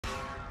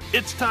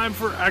It's time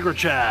for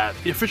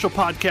AggroChat, the official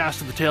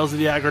podcast of the Tales of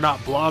the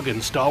Aggronaut blog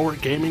and stalwart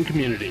gaming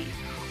community,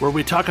 where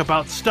we talk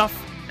about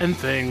stuff and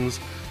things,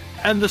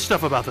 and the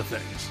stuff about the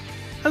things,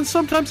 and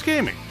sometimes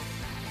gaming.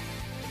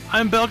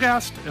 I'm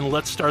Belgast, and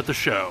let's start the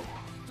show.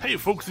 Hey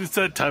folks, it's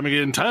that time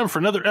again, time for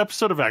another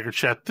episode of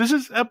AggroChat. This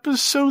is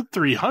episode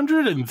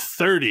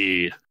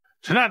 330.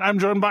 Tonight I'm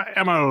joined by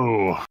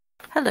Emo.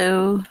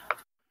 Hello.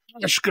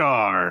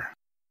 Ashgar.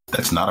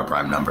 That's not a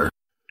prime number.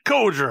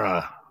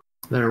 Kodra.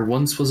 There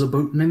once was a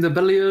boat named the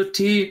Belly of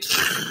Tea.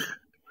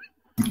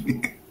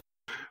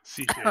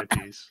 Sea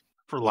shanties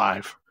for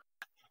life.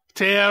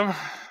 Tam.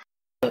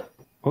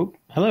 Oh,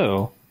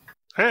 hello.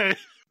 Hey,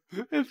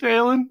 it's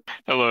Alan.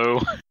 Hello.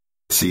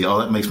 See, all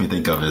that makes me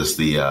think of is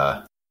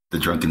the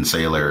drunken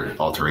sailor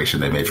alteration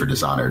they made for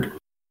Dishonored.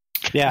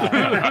 Yeah.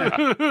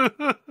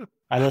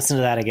 I listened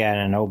to that again,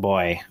 and oh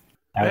boy,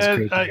 that was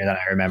creepier than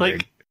I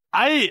remembered.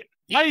 Like,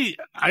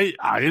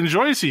 I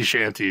enjoy sea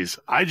shanties.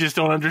 I just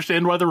don't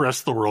understand why the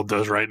rest of the world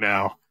does right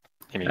now.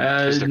 I mean,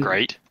 they're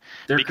great.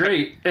 They're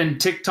great.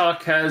 And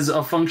TikTok has a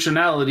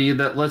functionality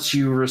that lets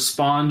you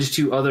respond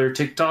to other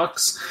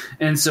TikToks.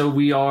 And so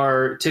we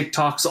are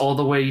TikToks all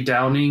the way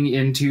downing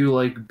into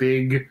like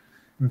big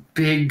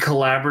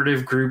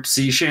collaborative group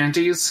sea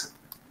shanties.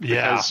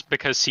 Yeah.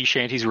 Because sea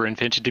shanties were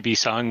invented to be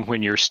sung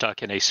when you're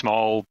stuck in a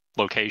small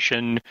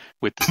location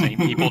with the same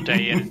people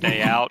day in and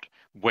day out,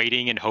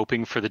 waiting and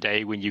hoping for the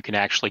day when you can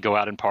actually go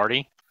out and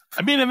party.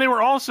 I mean, and they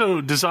were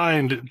also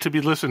designed to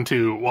be listened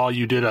to while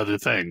you did other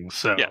things.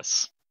 So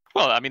yes.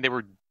 Well, I mean, they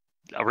were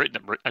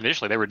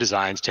initially they were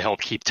designed to help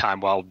keep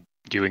time while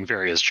doing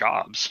various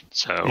jobs.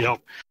 So yep.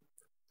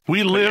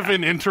 We live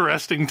in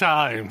interesting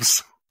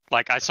times.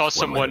 Like I saw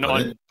someone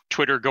on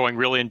Twitter going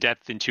really in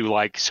depth into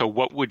like, so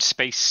what would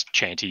space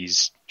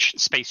shanties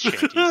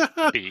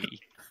be?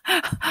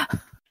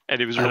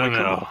 And it was really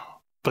cool.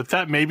 But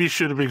that maybe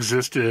should have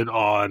existed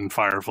on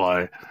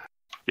Firefly.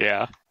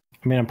 Yeah.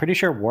 I mean, I'm pretty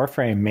sure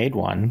Warframe made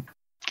one.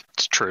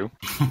 It's true.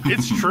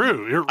 It's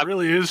true. It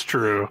really is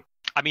true.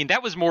 I mean,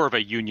 that was more of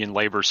a union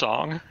labor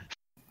song.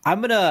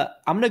 I'm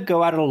gonna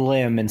go out on a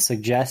limb and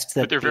suggest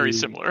that but they're very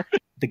similar.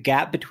 The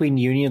gap between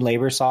union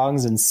labor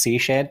songs and sea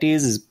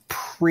shanties is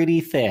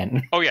pretty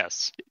thin. Oh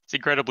yes, it's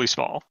incredibly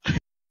small.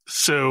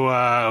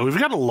 So we've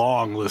got a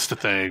long list of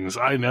things.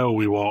 I know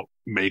we won't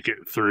make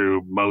it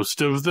through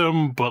most of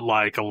them, but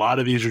like a lot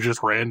of these are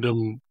just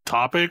random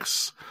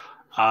topics.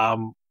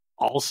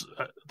 Also,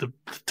 the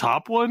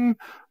top one,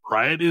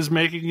 Riot is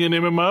making an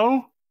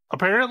MMO.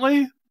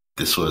 Apparently,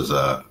 this was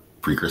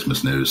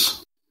pre-Christmas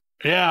news.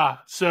 Yeah.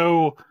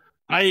 So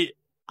I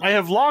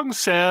have long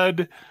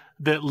said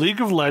that League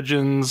of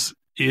Legends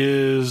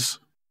is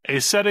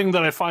a setting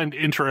that I find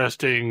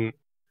interesting,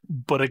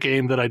 but a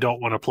game that I don't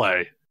want to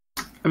play.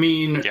 I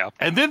mean, yeah.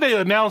 And then they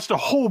announced a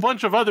whole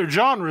bunch of other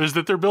genres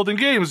that they're building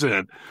games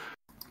in.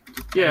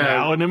 Yeah.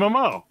 Now an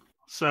MMO.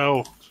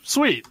 So,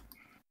 sweet.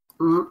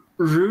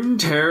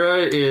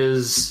 Runeterra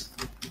is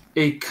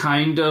a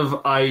kind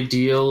of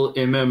ideal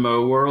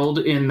MMO world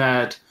in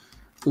that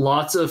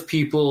lots of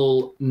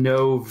people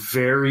know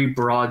very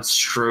broad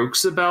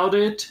strokes about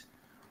it,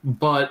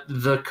 but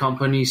the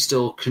company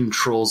still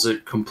controls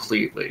it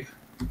completely.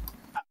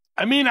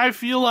 I mean, I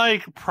feel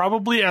like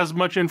probably as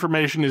much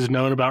information is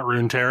known about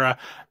Runeterra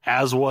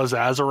as was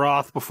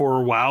Azeroth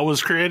before WoW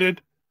was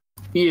created.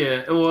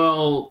 Yeah,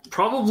 well,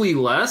 probably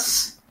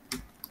less,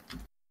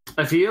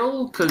 I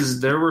feel, because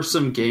there were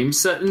some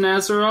games set in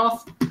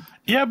Azeroth.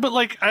 Yeah, but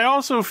like, I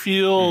also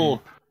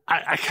feel...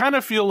 I kind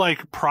of feel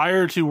like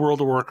prior to World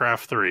of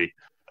Warcraft 3,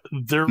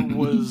 there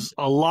was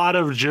a lot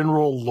of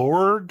general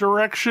lore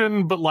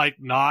direction, but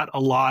like not a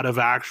lot of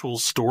actual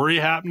story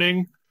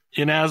happening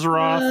in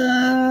Azeroth.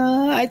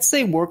 I'd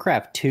say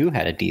Warcraft 2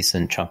 had a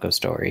decent chunk of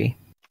story.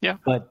 Yeah.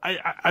 But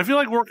I feel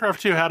like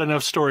Warcraft 2 had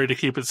enough story to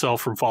keep itself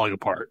from falling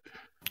apart.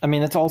 I mean,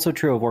 that's also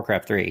true of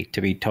Warcraft 3,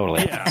 to be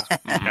totally honest.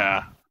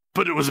 Yeah.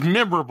 But it was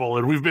memorable,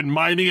 and we've been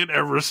mining it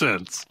ever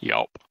since.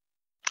 Yup.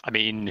 I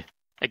mean...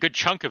 A good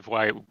chunk of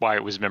why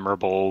it was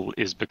memorable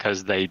is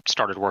because they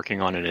started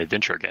working on an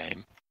adventure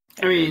game.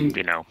 I mean,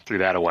 threw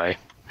that away.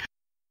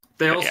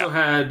 They also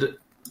had,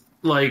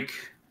 like,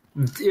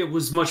 it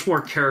was much more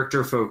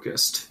character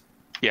focused.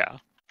 Yeah.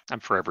 I'm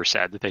forever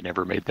sad that they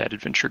never made that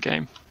adventure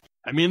game.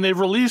 I mean, they've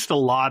released a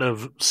lot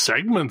of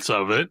segments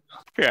of it.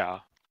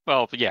 Yeah.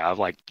 Well, yeah,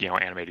 like,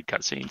 animated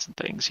cutscenes and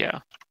things, yeah.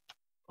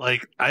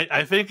 Like,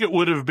 I think it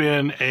would have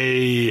been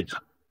a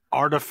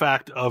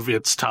artifact of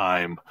its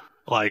time.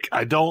 Like,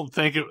 I don't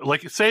think it...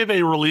 Like, say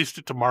they released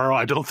it tomorrow,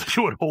 I don't think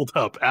it would hold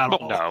up at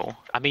all. No.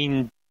 I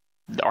mean,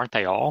 aren't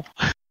they all?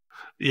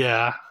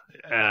 Yeah.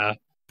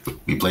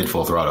 We played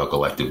Full Throttle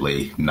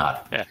collectively.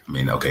 Not... Yeah. I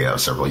mean, okay, that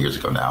was several years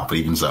ago now, but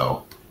even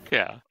so.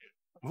 Yeah.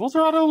 Full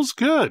Throttle was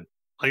good.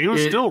 Like, it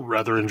was still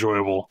rather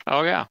enjoyable.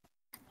 Oh, yeah.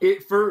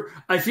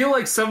 I feel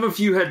like some of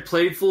you had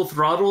played Full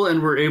Throttle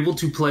and were able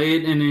to play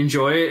it and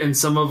enjoy it, and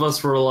some of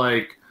us were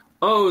like,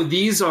 oh,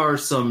 these are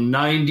some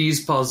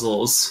 90s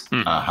puzzles.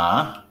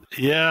 Uh-huh.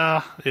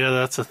 Yeah,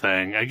 that's a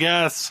thing. I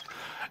guess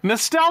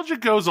nostalgia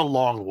goes a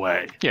long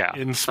way. Yeah.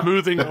 In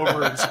smoothing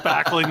over and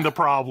spackling the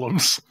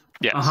problems.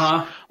 Yes.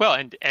 Well,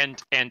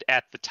 and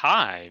at the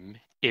time,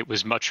 it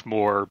was much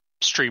more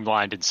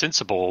streamlined and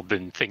sensible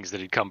than things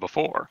that had come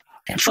before.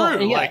 True.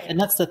 Well, yeah, and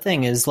that's the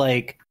thing is,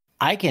 like,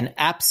 I can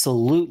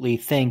absolutely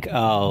think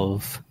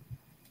of,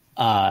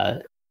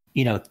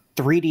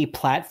 3D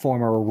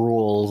platformer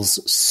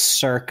rules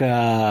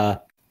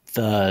circa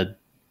the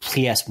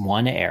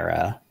PS1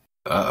 era.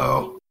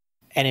 Uh-oh.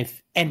 And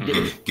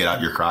Get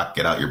out your crock,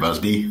 get out your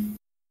Busby.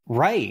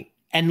 Right.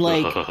 And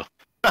like,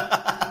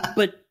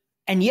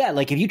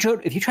 like if you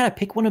try to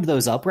pick one of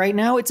those up right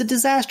now, it's a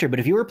disaster. But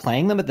if you were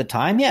playing them at the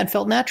time, yeah, it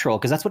felt natural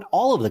because that's what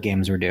all of the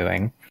games were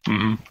doing.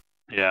 Mm-hmm.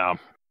 Yeah.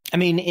 I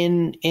mean,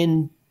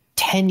 in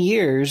 10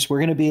 years, we're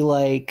going to be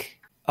like,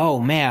 oh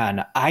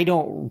man,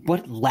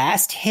 what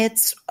last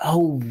hits?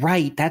 Oh,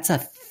 right. That's a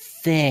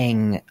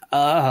thing.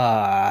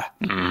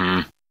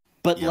 Mm-hmm.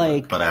 But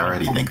I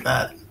already think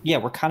that. Yeah,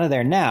 we're kind of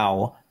there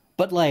now.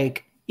 But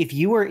like, if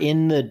you were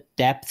in the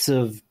depths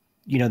of,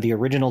 the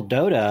original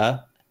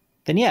Dota,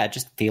 then yeah, it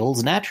just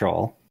feels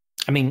natural.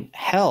 I mean,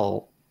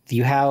 hell,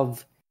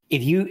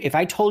 if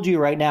I told you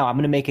right now, I'm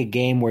going to make a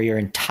game where your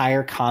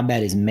entire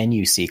combat is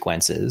menu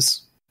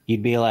sequences,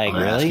 you'd be like,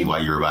 really? Ask you why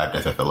you revived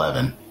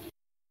FF11.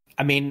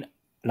 I mean,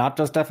 not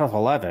just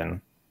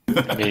FF11.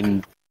 I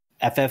mean,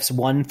 FFs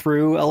 1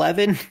 through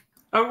 11.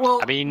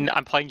 I mean,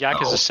 I'm playing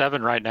Yakuza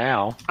 7 right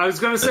now. I was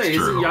going to say,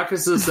 isn't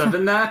Yakuza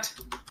 7 that?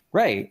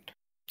 Right.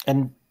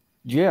 And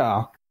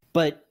yeah,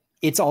 but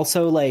it's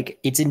also like,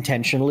 it's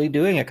intentionally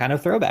doing a kind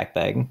of throwback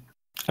thing.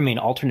 I mean,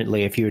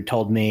 alternately, if you had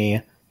told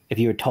me in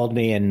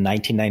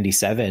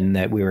 1997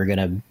 that we were going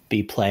to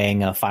be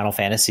playing a Final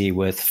Fantasy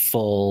with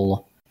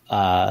full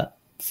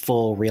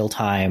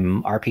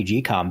real-time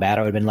RPG combat,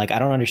 I would have been like, I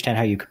don't understand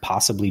how you could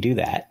possibly do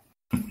that.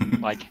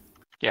 How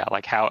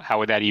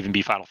would that even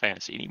be Final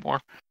Fantasy anymore?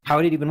 How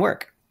would it even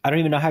work? I don't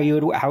even know I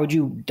don't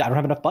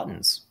have enough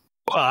buttons.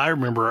 Well, I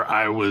remember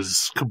I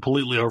was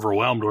completely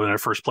overwhelmed when I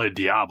first played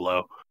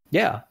Diablo.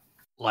 Yeah.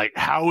 Like,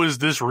 how is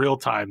this real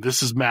time?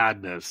 This is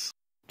madness.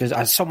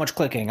 There's so much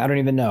clicking. I don't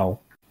even know.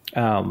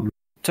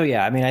 So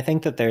yeah, I mean, I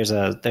think that there's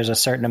a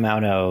certain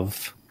amount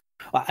of.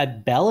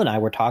 Belle and I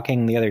were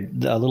talking a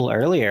little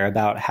earlier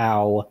about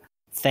how,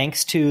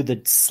 thanks to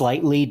the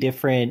slightly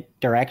different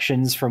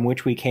directions from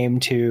which we came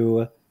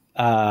to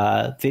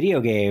video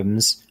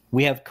games,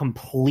 we have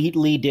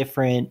completely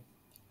different.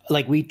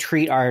 Like, we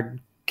treat our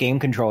game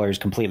controllers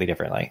completely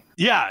differently.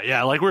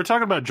 Yeah. Like, we were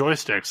talking about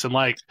joysticks, and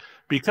like,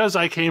 because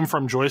I came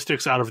from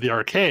joysticks out of the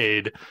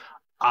arcade,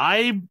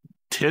 I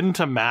tend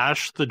to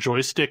mash the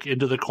joystick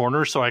into the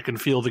corner so I can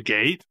feel the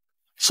gate,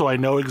 so I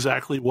know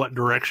exactly what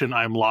direction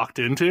I'm locked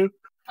into.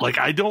 Like,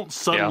 I don't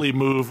suddenly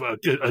move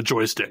a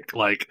joystick.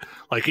 Like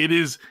it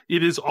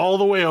is all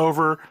the way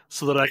over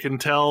so that I can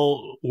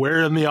tell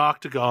where in the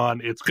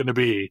octagon it's going to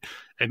be.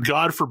 And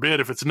God forbid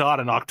if it's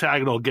not an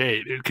octagonal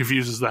gate, it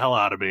confuses the hell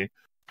out of me.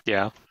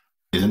 Yeah.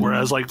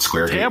 Whereas like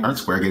aren't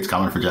square gates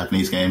common for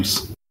Japanese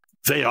games?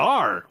 They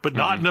are, but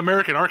not in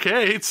American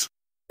arcades.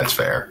 That's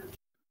fair.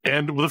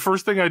 And the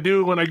first thing I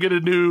do when I get a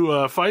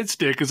new fight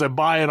stick is I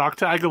buy an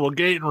octagonal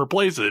gate and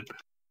replace it.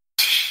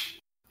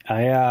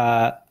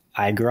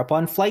 I grew up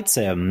on flight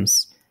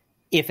sims.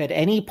 If at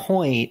any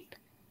point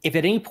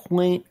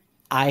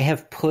I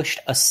have pushed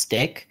a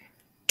stick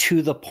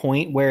to the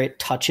point where it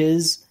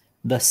touches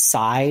the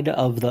side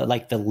of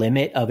the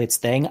limit of its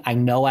thing, I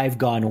know I've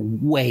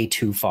gone way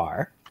too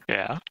far.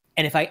 Yeah.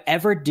 And if I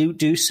ever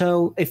do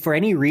so, if for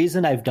any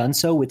reason I've done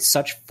so with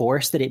such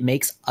force that it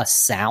makes a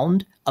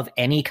sound of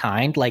any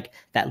kind, like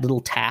that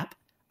little tap,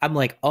 I'm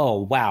like,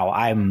 oh wow,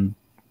 I'm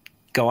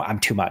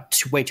too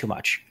much, way too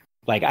much.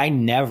 Like, I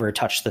never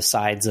touch the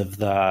sides of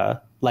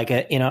the,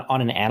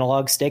 on an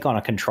analog stick on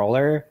a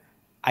controller,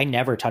 I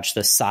never touch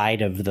the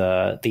side of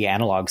the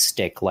analog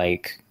stick,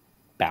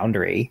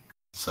 boundary.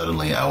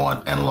 Suddenly I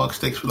want analog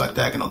sticks with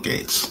octagonal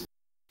gates.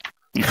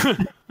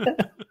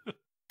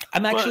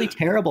 I'm actually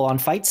terrible on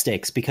fight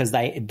sticks because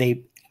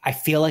I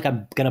feel like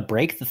I'm going to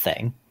break the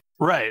thing.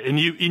 Right. And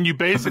you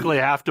basically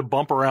have to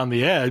bump around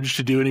the edge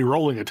to do any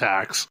rolling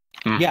attacks.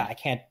 Yeah,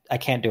 I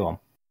can't do them.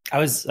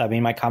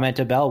 My comment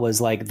to Belle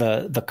was like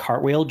the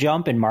cartwheel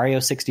jump in Mario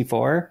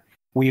 64,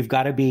 where you've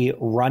got to be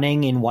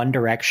running in one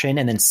direction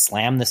and then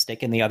slam the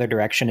stick in the other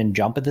direction and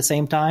jump at the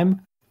same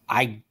time.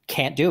 I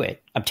can't do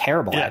it. I'm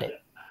terrible at it.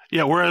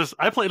 Yeah, whereas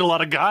I played a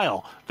lot of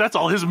Guile. That's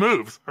all his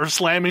moves, are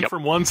slamming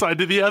from one side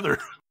to the other.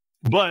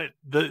 But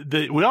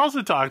we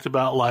also talked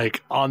about,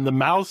 on the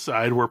mouse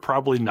side, we're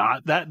probably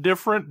not that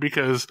different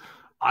because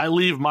I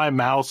leave my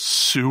mouse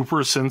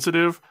super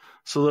sensitive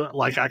so that,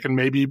 I can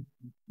maybe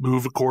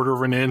move a quarter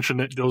of an inch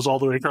and it goes all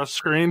the way across the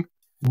screen.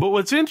 But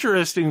what's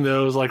interesting,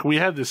 though, is, we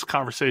had this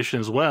conversation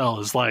as well,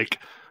 is,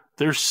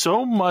 there's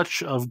so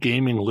much of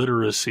gaming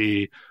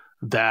literacy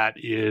that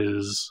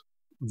is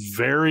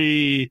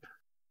very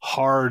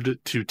hard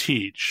to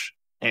teach.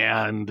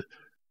 And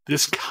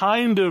this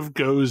kind of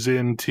goes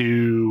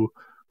into,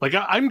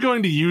 I'm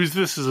going to use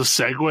this as a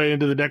segue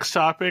into the next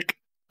topic.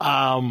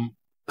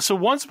 So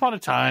once upon a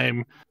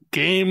time,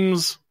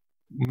 games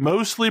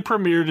mostly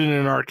premiered in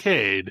an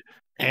arcade.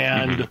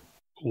 And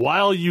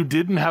while you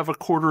didn't have a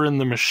quarter in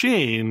the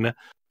machine,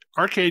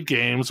 arcade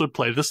games would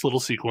play this little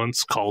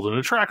sequence called an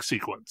attract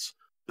sequence.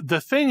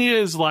 The thing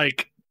is,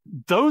 like,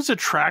 those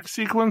attract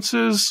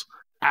sequences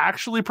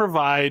actually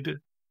provide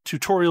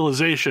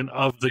tutorialization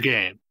of the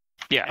game.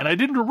 Yeah. And I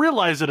didn't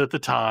realize it at the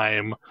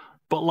time,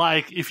 but,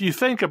 like, if you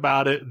think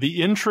about it,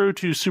 the intro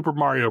to Super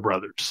Mario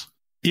Brothers,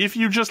 if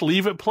you just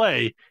leave it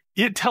play,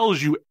 it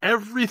tells you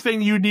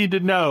everything you need to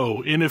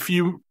know in a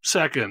few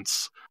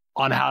seconds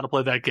on how to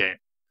play that game.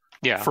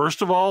 Yeah.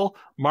 First of all,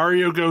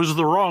 Mario goes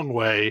the wrong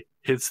way,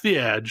 hits the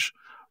edge.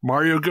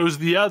 Mario goes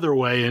the other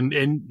way,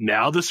 and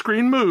now the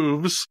screen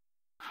moves.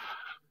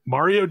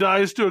 Mario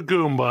dies to a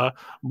Goomba.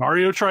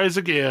 Mario tries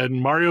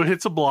again. Mario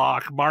hits a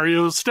block.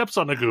 Mario steps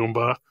on a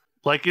Goomba.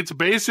 Like, it's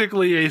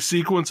basically a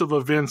sequence of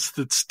events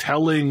that's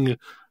telling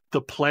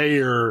the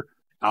player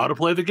how to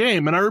play the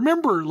game. And I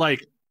remember,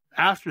 like,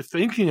 after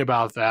thinking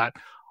about that,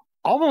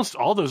 almost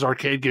all those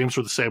arcade games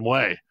were the same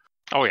way.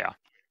 Oh, yeah.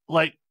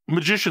 Like,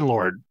 Magician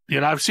Lord.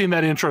 I've seen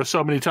that intro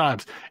so many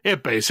times.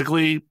 It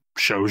basically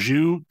shows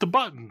you the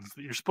buttons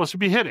that you're supposed to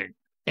be hitting.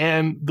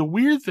 And the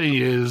weird thing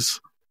is,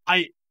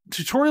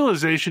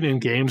 tutorialization in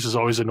games has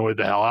always annoyed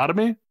the hell out of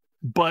me,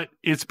 but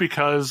it's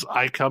because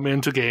I come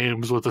into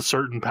games with a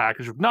certain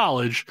package of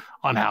knowledge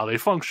on how they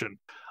function.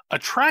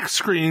 Attract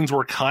screens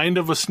were kind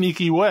of a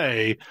sneaky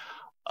way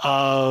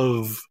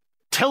of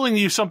telling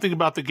you something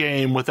about the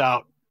game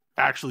without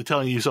actually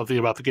telling you something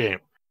about the game.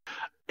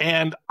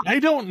 And I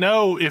don't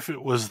know if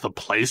it was the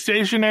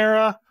PlayStation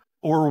era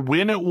or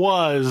when it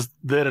was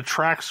that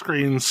attract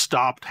screens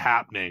stopped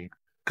happening.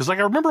 Because, like,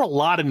 I remember a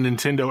lot of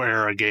Nintendo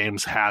era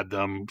games had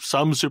them.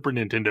 Some Super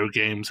Nintendo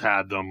games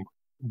had them.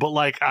 But,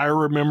 like, I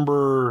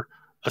remember,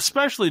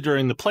 especially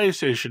during the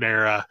PlayStation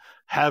era,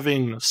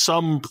 having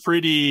some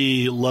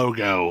pretty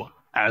logo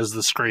as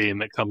the screen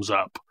that comes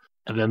up.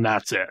 And then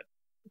that's it.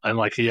 And,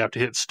 like, you have to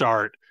hit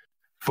start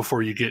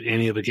before you get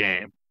any of the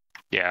game.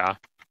 Yeah.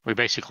 We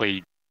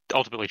basically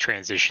ultimately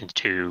transitioned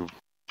to,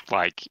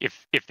 like,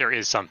 if there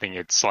is something,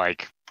 it's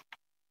like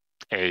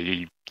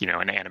an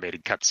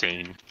animated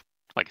cutscene,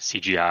 like a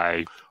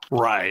CGI.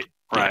 Right.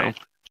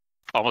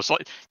 Almost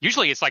like,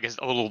 usually it's like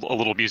a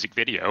little music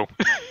video.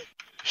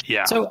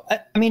 Yeah. So,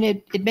 I mean,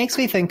 it makes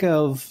me think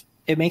of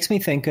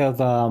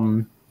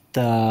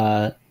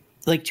the,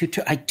 like,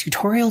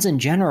 tutorials in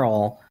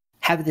general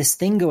have this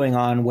thing going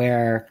on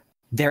where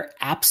they're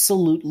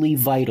absolutely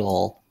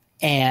vital.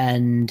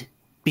 And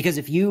because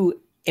if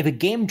a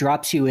game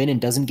drops you in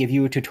and doesn't give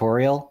you a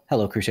tutorial,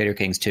 hello Crusader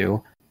Kings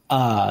 2,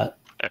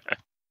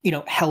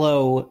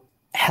 hello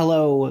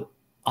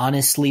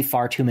honestly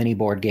far too many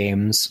board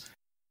games,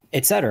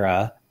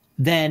 etc.,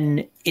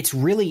 then it's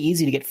really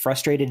easy to get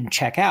frustrated and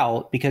check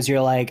out because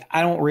you're like,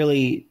 I don't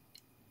really,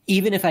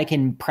 even if I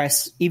can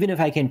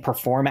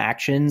perform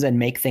actions and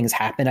make things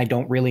happen, I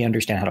don't really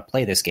understand how to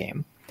play this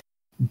game.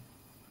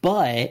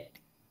 But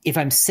if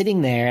I'm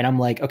sitting there and I'm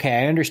like,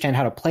 okay, I understand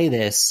how to play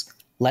this,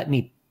 let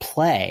me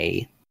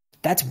play,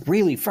 that's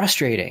really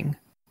frustrating.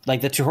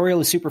 Like, the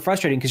tutorial is super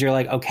frustrating because you're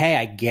like, okay,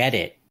 I get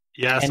it.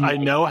 Yes, and I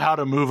know how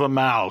to move a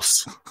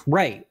mouse.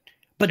 Right.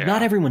 But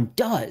not everyone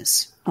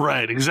does.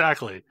 Right,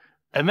 exactly.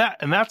 And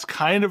that's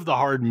kind of the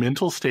hard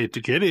mental state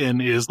to get in,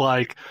 is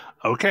like,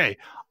 okay,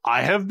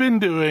 I have been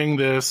doing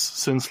this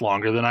since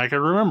longer than I can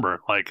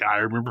remember. Like, I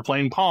remember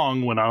playing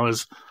Pong when I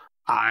was,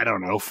 I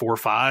don't know, 4 or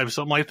 5,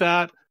 something like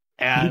that.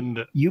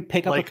 And you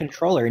pick up a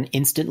controller and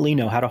instantly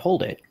know how to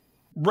hold it.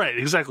 Right,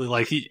 exactly.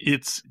 Like,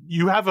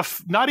 you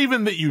have not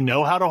even that you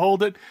know how to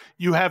hold it,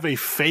 you have a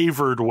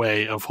favored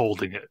way of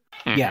holding it.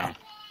 Yeah.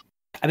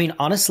 I mean,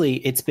 honestly,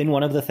 it's been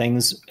one of the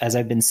things as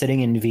I've been sitting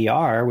in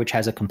VR, which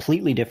has a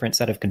completely different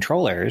set of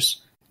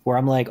controllers, where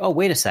I'm like, oh,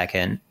 wait a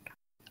second.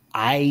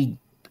 I'm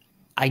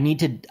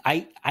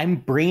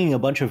bringing a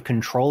bunch of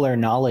controller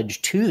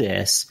knowledge to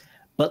this,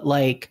 but,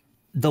 like,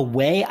 the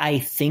way I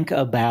think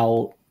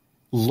about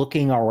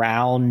looking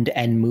around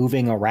and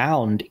moving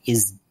around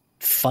is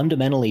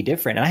fundamentally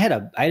different. And I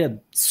had a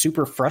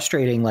super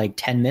frustrating, like,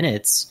 10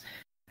 minutes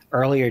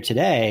earlier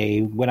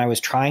today when I was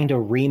trying to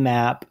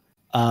remap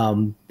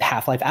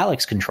Half-Life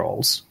Alyx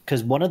controls,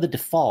 because one of the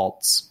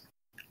defaults,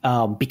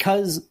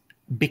 because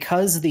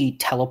the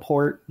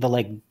teleport,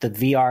 the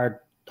VR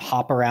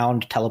hop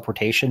around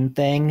teleportation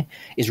thing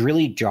is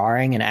really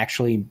jarring and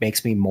actually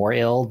makes me more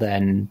ill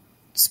than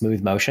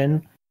smooth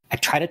motion. I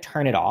try to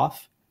turn it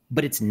off,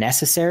 but it's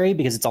necessary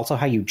because it's also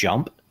how you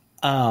jump.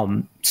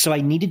 So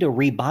I needed to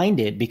rebind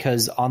it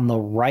because on the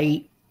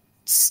right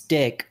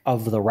stick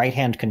of the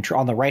right-hand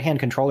control, on the right-hand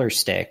controller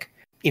stick,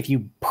 if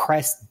you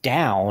press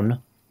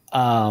down,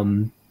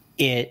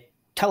 it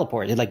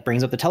teleports. It, like,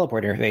 brings up the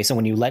teleport interface, and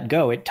when you let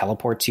go, it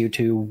teleports you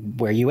to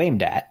where you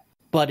aimed at.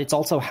 But it's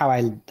also how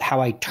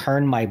I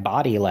turn my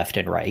body left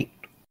and right.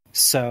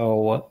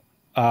 So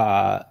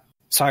I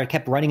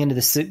kept running into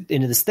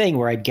this thing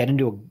where I'd get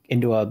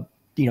into a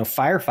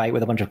firefight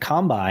with a bunch of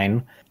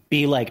Combine,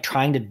 be like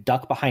trying to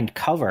duck behind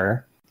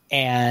cover,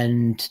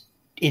 and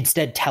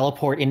instead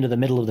teleport into the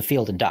middle of the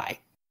field and die.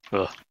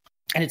 Ugh.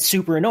 And it's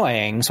super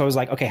annoying. So I was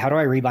like, okay, how do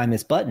I rebind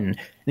this button?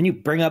 Then you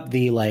bring up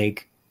the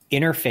like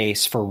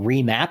interface for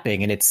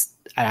remapping, and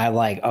I'm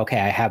like, okay,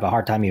 I have a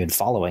hard time even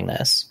following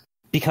this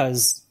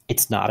because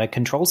it's not a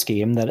control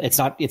scheme it's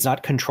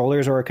not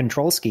controllers or a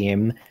control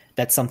scheme.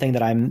 That's something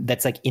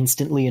that's like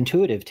instantly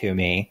intuitive to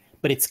me,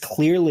 but it's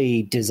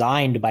clearly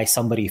designed by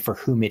somebody for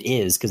whom it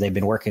is, because they've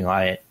been working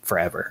on it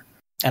forever.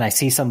 And I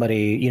see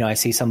somebody,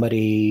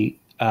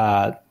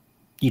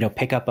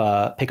 pick up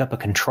a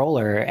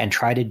controller and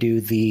try to do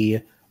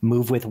the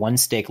move with one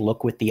stick,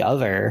 look with the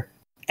other,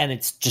 and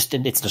it's just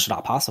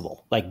not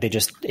possible. Like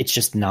it's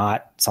just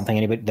not something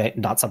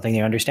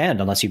they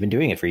understand unless you've been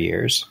doing it for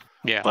years.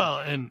 Yeah. Well,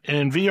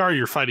 in VR,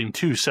 you're fighting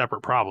two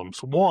separate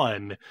problems.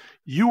 One,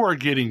 you are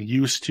getting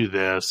used to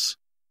this.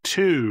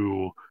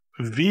 Two,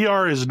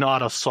 VR is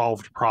not a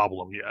solved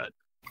problem yet.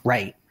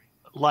 Right.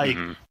 Like,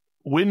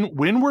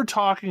 when we're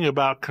talking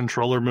about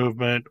controller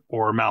movement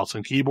or mouse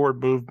and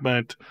keyboard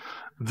movement,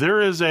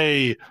 there is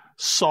a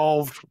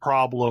solved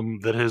problem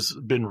that has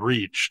been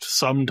reached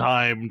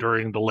sometime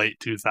during the late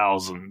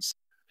 2000s.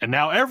 And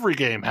now every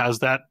game has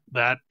that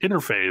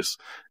interface.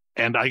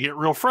 And I get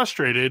real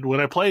frustrated when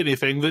I play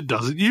anything that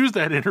doesn't use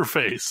that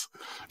interface.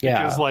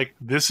 Yeah. Because, like,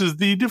 this is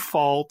the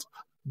default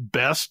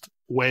best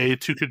way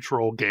to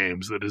control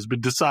games that has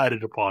been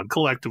decided upon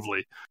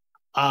collectively.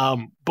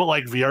 But,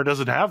 like, VR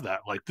doesn't have that.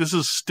 Like, this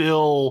is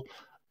still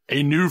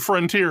a new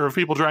frontier of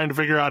people trying to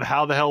figure out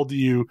how the hell do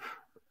you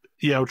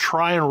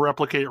try and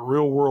replicate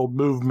real-world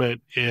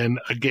movement in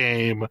a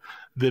game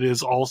that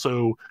is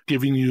also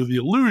giving you the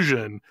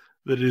illusion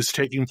that it is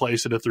taking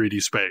place in a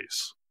 3D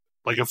space.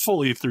 Like a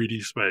fully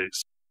 3D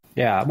space.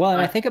 Yeah, well, and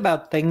I think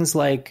about things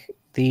like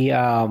the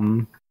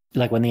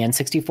like when the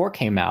N64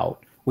 came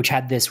out, which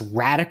had this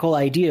radical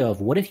idea of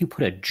what if you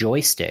put a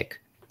joystick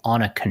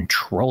on a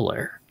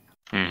controller?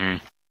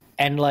 Mm-hmm.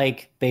 And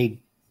like they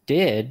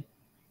did,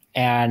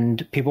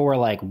 and people were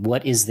like,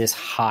 "What is this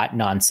hot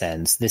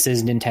nonsense? This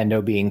is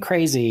Nintendo being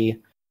crazy."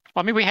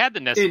 Well, I mean, we had the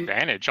NES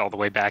Advantage all the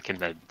way back in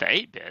the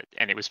 8-bit,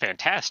 and it was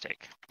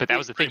fantastic. But that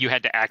was the thing you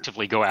had to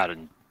actively go out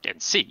and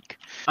seek.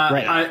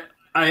 Right.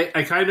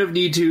 I kind of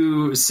need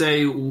to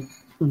say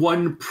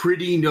one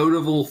pretty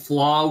notable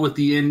flaw with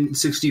the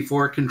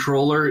N64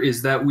 controller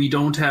is that we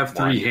don't have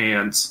three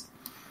hands.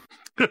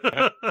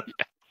 I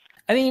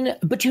mean,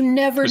 but you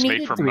never It was made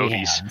needed for three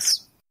Mobies.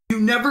 hands.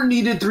 You never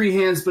needed three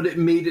hands, but it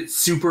made it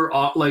super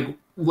like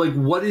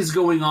what is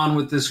going on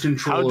with this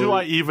controller? How do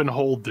I even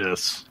hold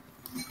this?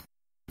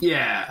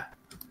 Yeah.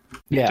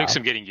 It took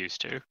some getting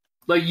used to.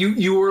 Like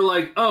you were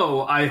like,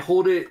 oh, I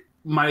hold it.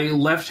 My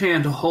left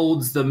hand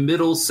holds the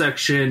middle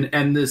section,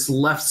 and this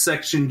left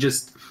section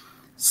just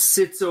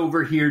sits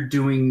over here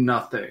doing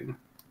nothing.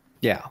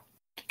 Yeah,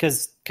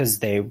 because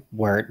they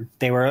weren't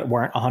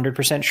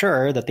 100%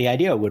 sure that the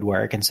idea would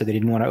work, and so they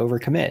didn't want to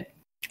overcommit.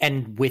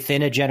 And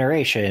within a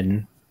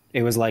generation,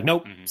 it was like,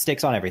 nope,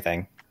 sticks on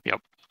everything.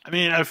 Yep. I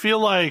mean, I feel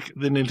like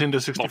the Nintendo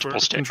 64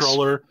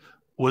 controller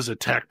was a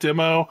tech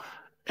demo,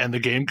 and the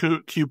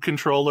GameCube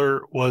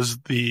controller was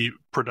the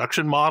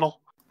production model.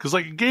 Because,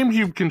 like, a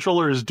GameCube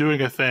controller is doing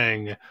a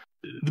thing,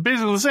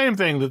 basically the same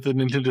thing that the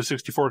Nintendo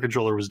 64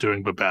 controller was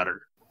doing, but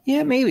better.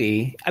 Yeah,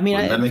 maybe. I mean,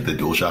 Wouldn't that make the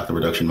DualShock the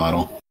production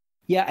model?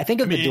 Yeah, I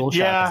think of the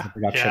DualShock as the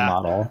production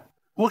model.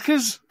 Well,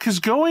 because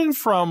going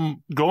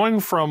from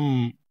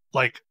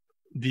like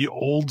the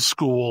old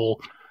school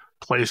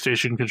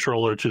PlayStation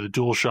controller to the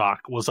DualShock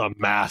was a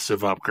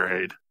massive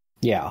upgrade.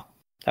 Yeah,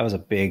 that was a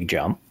big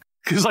jump.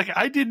 Because, like,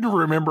 I didn't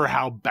remember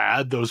how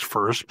bad those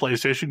first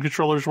PlayStation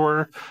controllers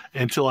were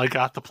until I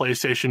got the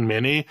PlayStation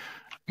Mini,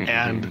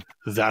 and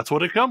that's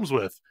what it comes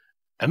with.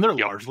 And they're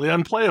largely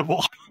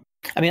unplayable.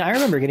 I mean, I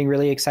remember getting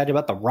really excited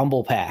about the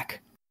Rumble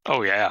Pack.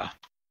 Oh, yeah.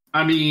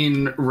 I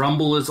mean,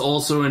 Rumble is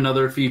also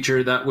another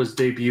feature that was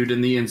debuted in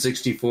the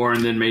N64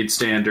 and then made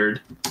standard.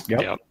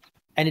 Yep.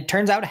 And it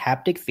turns out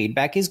haptic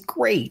feedback is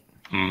great.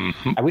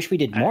 Mm-hmm. I wish we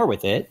did more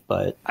with it,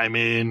 but... I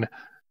mean...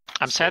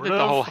 I'm sad that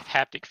the whole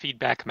haptic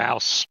feedback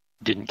mouse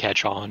didn't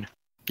catch on.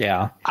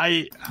 Yeah.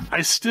 I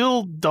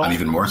still don't... I'm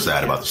even more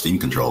sad about the Steam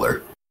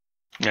controller.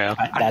 Yeah.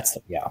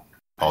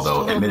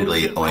 Although,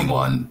 admittedly, owning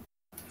one...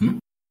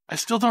 I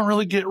still don't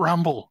really get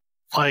Rumble.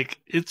 Like,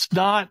 it's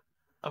not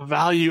a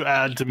value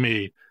add to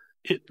me.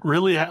 It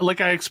really...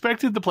 Like, I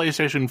expected the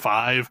PlayStation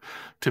 5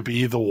 to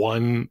be the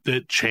one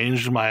that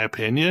changed my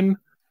opinion.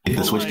 If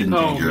the Switch didn't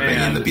change your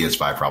opinion, the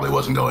PS5 probably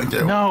wasn't going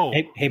to. No.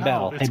 Hey,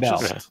 Bell.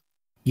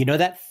 You know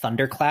that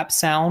thunderclap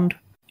sound?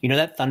 You know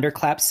that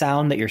thunderclap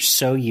sound that you're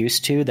so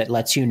used to that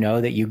lets you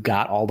know that you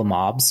got all the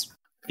mobs?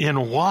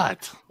 In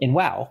what? In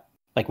WoW.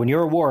 Like when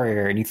you're a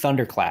warrior and you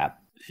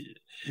thunderclap.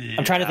 Yeah.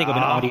 I'm trying to think of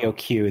an audio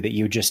cue that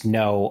you just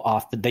know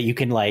that you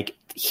can like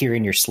hear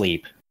in your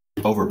sleep.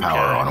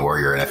 Overpower on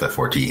Warrior and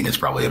FF14 is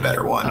probably a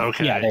better one.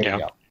 Okay. Yeah, there you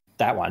go.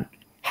 That one.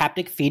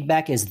 Haptic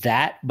feedback is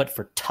that, but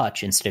for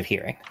touch instead of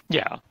hearing.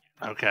 Yeah.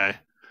 Okay.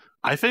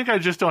 I think I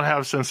just don't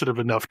have sensitive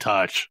enough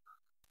touch.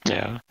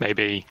 Yeah,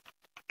 maybe.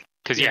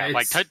 Because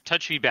like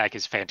touch feedback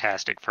is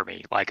fantastic for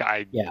me. Like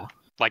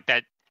like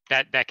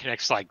that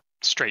connects like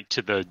straight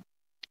to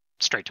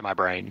my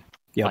brain.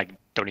 Yep. Like,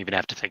 don't even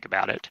have to think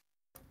about it.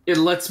 It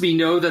lets me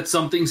know that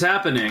something's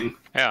happening.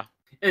 Yeah.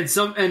 It's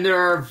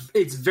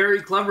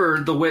very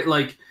clever the way,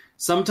 like,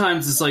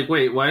 sometimes it's like,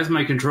 wait, why is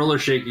my controller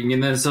shaking?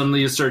 And then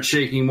suddenly it starts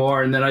shaking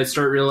more, and then I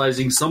start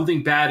realizing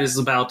something bad is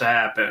about to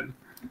happen.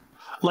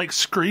 Like,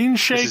 screen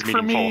shake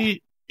for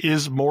me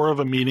is more of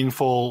a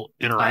meaningful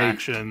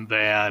interaction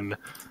than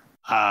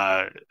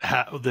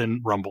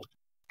Rumble.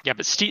 Yeah,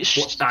 but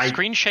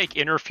screen shake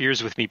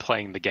interferes with me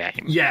playing the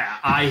game. Yeah,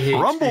 I hate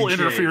Rumble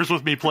interferes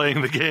with me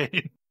playing the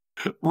game.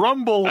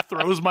 Rumble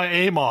throws my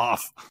aim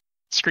off.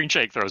 Screen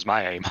shake throws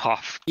my aim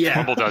off. Yeah.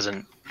 Rumble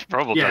doesn't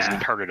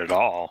hurt it at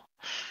all.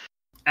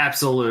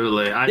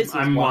 Absolutely.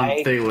 I'm why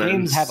on Thalen's.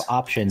 games have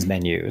options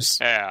menus.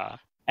 Yeah.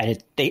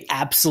 And they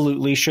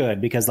absolutely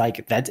should, because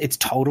like it's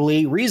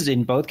totally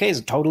in both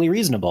cases, totally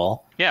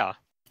reasonable. Yeah.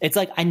 It's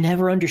like I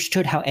never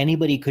understood how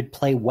anybody could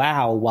play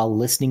WoW while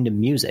listening to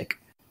music,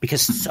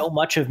 because so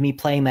much of me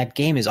playing that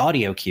game is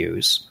audio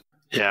cues.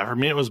 Yeah, for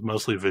me it was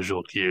mostly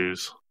visual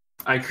cues.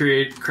 I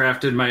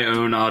crafted my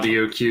own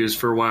audio cues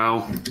for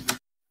WoW.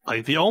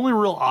 Like, the only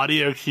real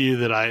audio cue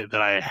that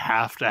I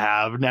have to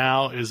have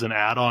now is an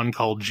add-on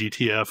called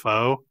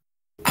GTFO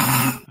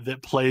that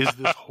plays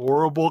this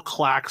horrible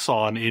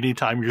klaxon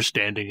anytime you're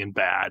standing in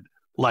bad.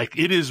 Like,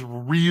 it is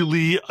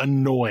really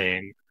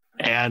annoying,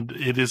 and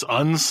it is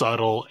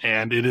unsubtle,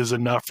 and it is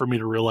enough for me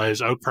to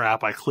realize, oh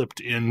crap, I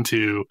clipped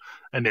into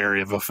an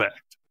area of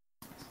effect.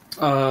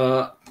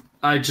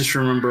 I just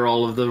remember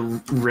all of the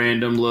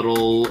random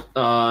little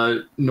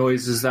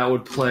noises that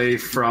would play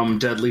from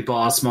Deadly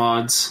Boss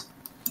mods.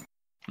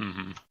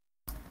 Mm-hmm.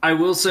 I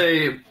will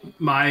say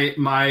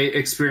my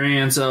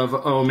experience of,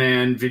 oh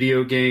man,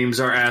 video games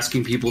are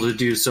asking people to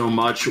do so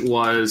much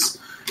was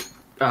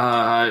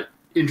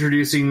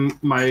introducing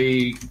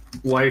my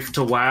wife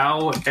to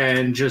WoW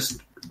and just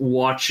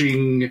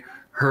watching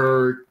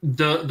her.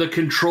 The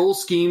control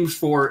schemes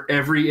for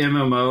every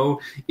MMO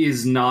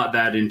is not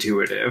that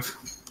intuitive,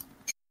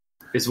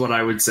 is what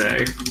I would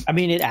say. I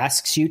mean, it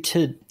asks you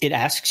to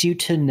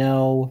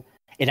know.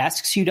 It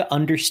asks you to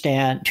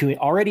understand, to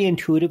already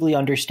intuitively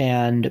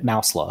understand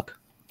mouse look,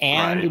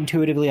 and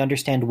intuitively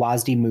understand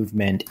WASD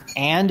movement,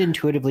 and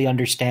intuitively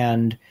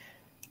understand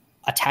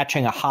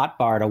attaching a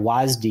hotbar to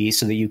WASD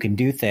so that you can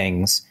do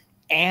things,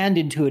 and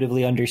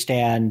intuitively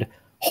understand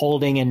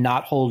holding and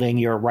not holding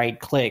your right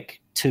click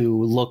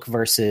to look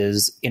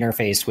versus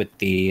interface with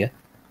the...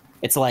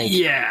 It's like...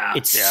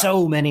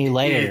 so many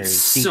layers. It's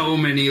so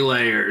many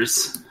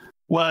layers.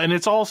 Well, and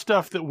it's all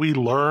stuff that we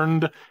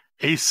learned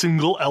a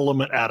single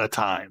element at a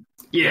time.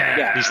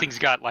 Yeah. These things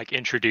got like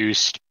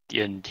introduced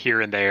in here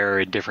and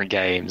there in different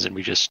games, and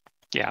we just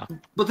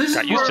But this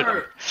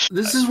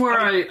is where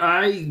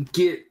I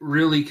get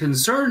really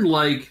concerned.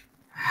 Like,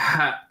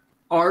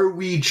 are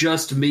we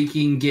just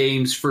making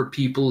games for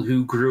people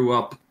who grew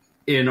up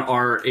in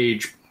our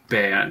age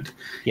band?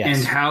 Yes.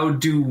 And how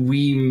do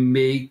we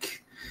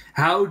make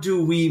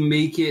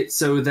it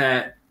so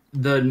that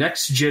the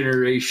next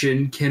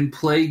generation can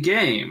play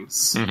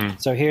games? Mm-hmm.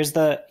 So here's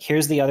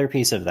the other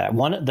piece of that.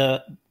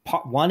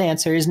 One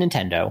answer is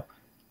Nintendo,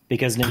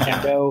 because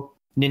Nintendo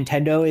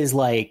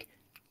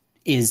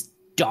is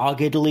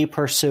doggedly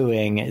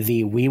pursuing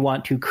the we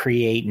want to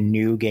create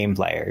new game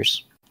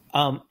players.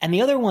 And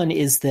the other one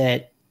is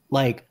that,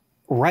 like,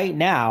 right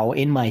now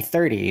in my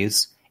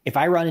 30s, if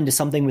I run into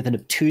something with an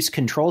obtuse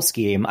control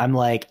scheme, I'm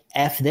like,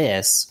 F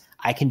this,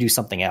 I can do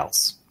something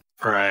else.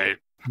 Right.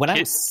 When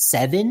I was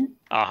 7,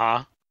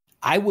 I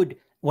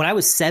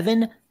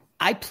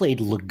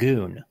played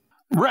Lagoon.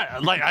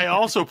 Right. Like, I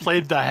also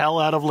played the hell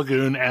out of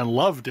Lagoon and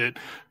loved it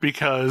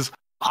because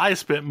I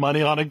spent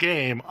money on a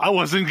game. I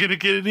wasn't going to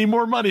get any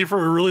more money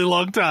for a really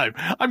long time.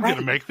 I'm going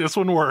to make this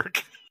one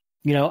work.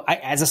 You know,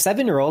 as a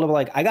 7-year-old, I'm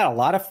like, I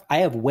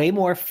have way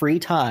more free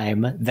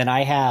time than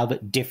I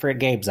have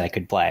different games I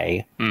could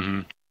play.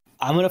 Mm-hmm.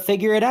 I'm going to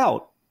figure it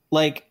out.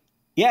 Like,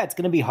 yeah, it's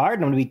going to be hard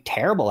and I'm going to be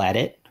terrible at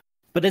it.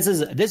 But this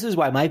is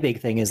why my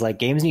big thing is, like,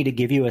 games need to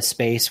give you a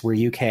space where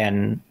you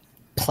can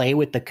play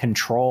with the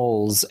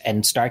controls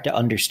and start to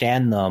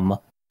understand them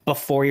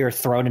before you're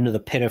thrown into the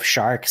pit of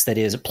sharks that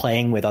is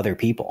playing with other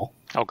people.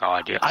 Oh,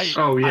 God, yes. I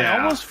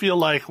almost feel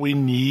like we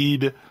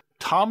need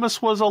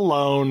Thomas Was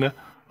Alone,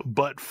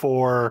 but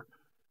for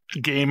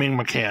gaming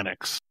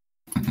mechanics.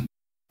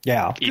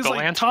 Yeah. Because,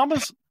 like,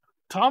 Thomas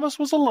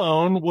Was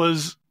Alone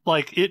was,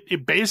 like,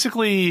 it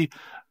basically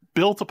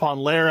built upon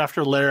layer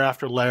after layer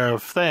after layer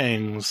of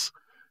things,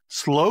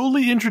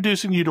 slowly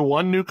introducing you to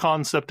one new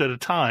concept at a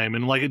time,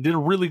 and, like, it did a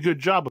really good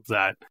job of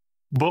that.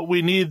 But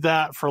we need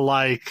that for,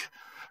 like,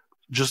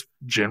 just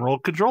general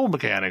control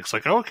mechanics.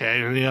 Like, okay,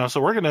 you know, so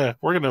we're gonna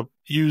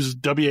use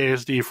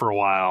WASD for a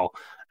while,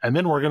 and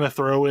then we're gonna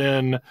throw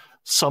in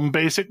some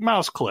basic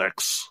mouse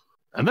clicks,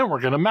 and then we're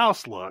gonna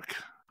mouse look.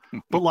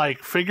 But,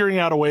 like, figuring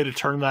out a way to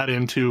turn that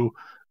into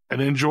an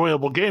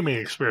enjoyable gaming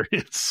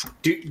experience.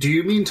 Do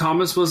you mean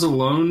Thomas Was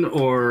Alone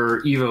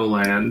or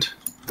Evoland?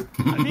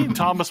 I mean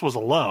Thomas Was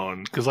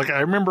Alone, because, like,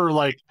 I remember,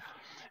 like,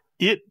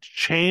 it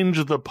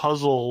changed the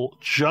puzzle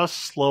just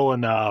slow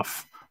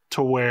enough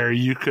to where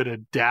you could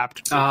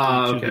adapt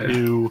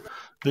to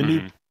the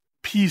new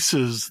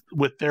pieces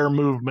with their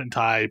movement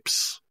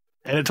types,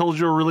 and it told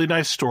you a really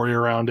nice story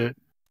around it.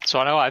 So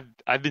I know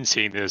I've been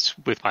seeing this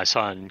with my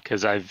son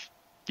because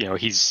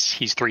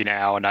he's 3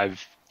 now, and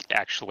I've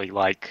actually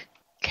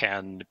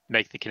can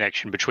make the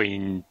connection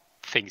between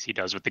things he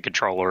does with the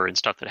controller and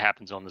stuff that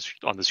happens on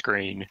the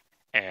screen,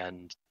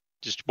 and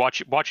just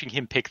watching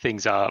him pick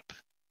things up.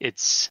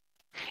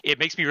 It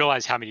makes me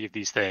realize how many of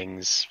these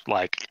things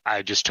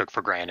I just took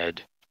for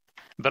granted,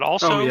 but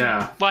also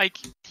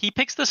he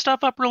picks this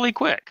stuff up really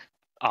quick,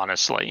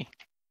 honestly,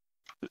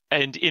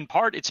 and in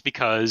part it's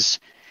because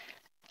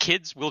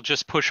kids will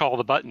just push all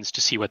the buttons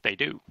to see what they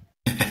do.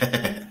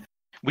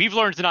 We've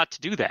learned not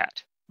to do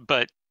that,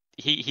 but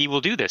he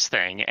will do this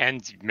thing,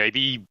 and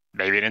maybe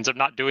it ends up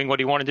not doing what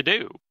he wanted to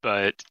do,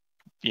 but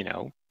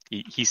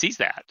he sees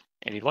that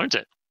and he learns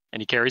it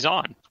and he carries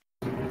on.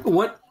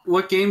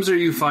 What games are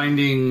you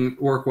finding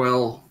work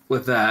well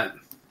with that?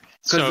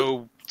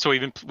 So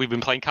we've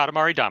been playing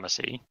Katamari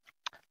Damacy,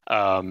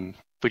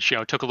 which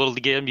took a little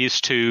to get him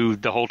used to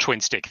the whole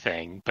twin stick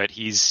thing, but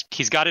he's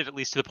got it at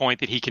least to the point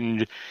that he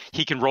can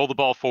roll the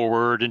ball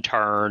forward and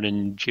turn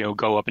and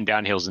go up and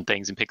down hills and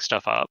things and pick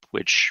stuff up,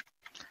 which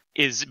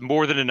is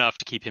more than enough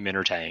to keep him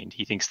entertained.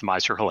 He thinks the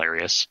mice are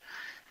hilarious.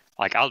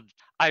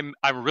 I'm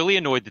really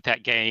annoyed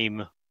that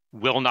game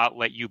will not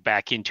let you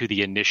back into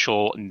the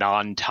initial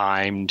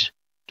non-timed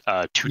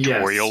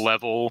tutorial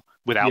level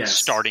without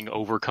starting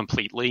over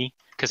completely,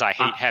 because I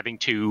hate having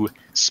to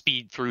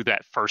speed through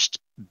that first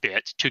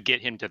bit to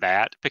get him to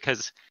that,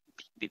 because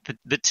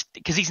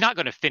he's not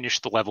going to finish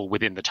the level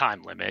within the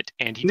time limit,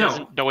 and he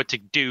doesn't know what to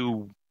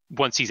do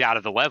once he's out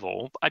of the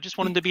level. I just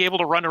want him to be able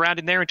to run around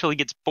in there until he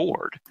gets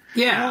bored.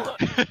 Yeah.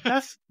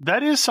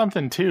 That is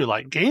something too.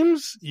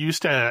 Games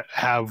used to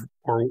have,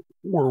 or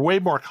were way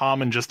more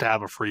common just to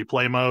have a free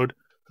play mode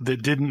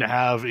that didn't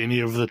have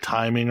any of the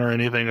timing or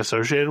anything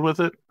associated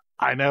with it.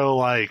 I know,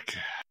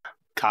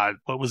 God,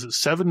 what was it?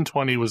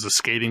 720 was a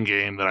skating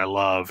game that I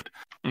loved,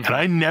 and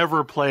I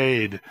never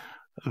played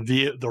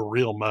the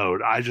real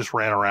mode. I just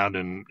ran around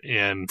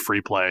in free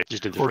play.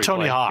 Or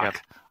Tony Hawk. Yep.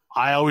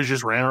 I always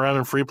just ran around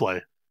in free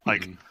play.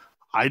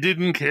 I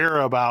didn't care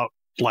about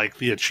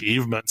the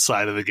achievement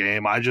side of the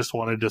game. I just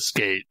wanted to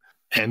skate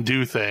and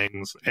do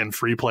things, and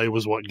free play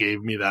was what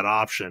gave me that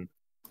option.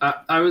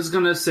 I was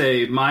gonna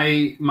say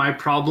my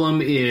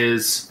problem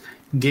is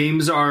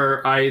games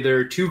are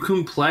either too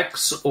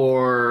complex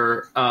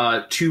or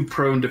too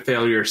prone to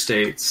failure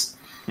states.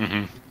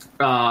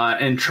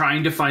 And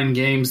trying to find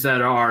games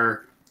that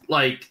are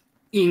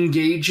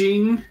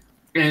engaging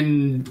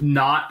and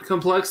not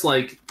complex.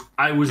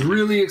 I was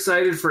really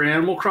excited for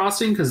Animal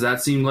Crossing because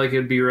that seemed like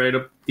it'd be right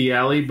up the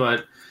alley,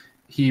 but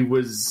he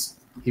was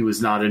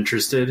not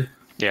interested.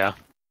 Yeah.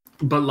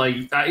 But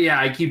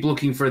I keep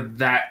looking for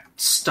that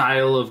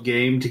style of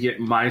game to get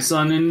my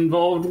son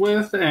involved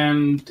with,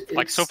 and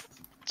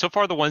so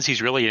far the ones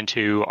he's really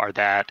into are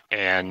that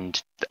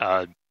and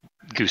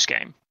Goose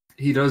Game.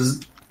 He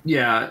does,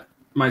 yeah.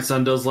 My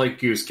son does like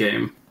Goose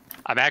Game.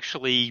 I'm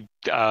actually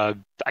I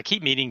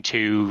keep meaning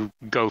to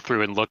go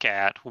through and look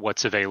at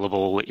what's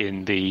available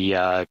in the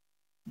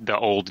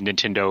old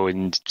Nintendo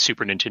and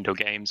Super Nintendo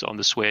games on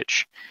the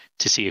Switch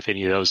to see if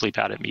any of those leap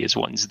out at me as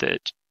ones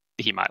that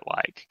he might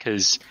like,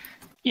 because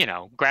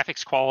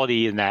graphics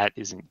quality in that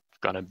isn't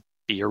going to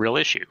be a real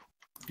issue.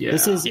 Yeah.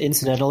 This is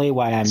incidentally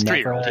why I'm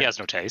never. He has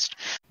no taste.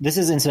 This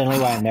is incidentally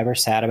why I'm never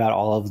sad about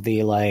all of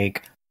the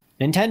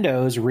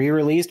Nintendo's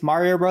re-released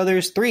Mario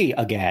Brothers 3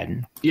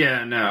 again.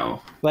 Yeah,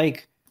 no.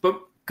 But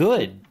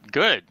good.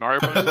 Mario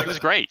Brothers 3 was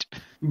great.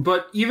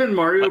 But even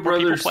Mario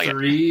Brothers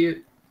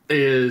 3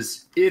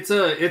 it's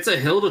a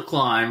hill to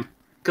climb,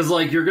 because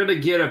you're gonna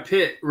get a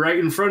pit right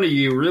in front of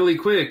you really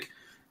quick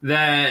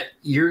that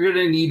you're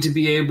gonna need to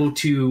be able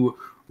to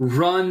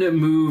run,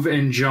 move,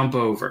 and jump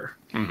over.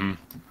 Mm-hmm.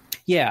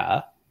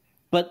 Yeah,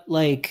 but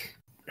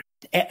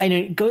and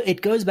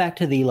it goes back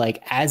to the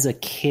as a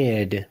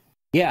kid.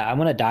 Yeah, I'm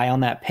gonna die on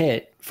that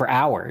pit for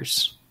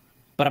hours,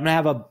 but I'm gonna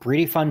have a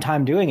pretty fun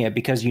time doing it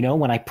because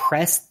when I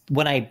press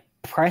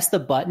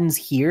the buttons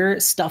here,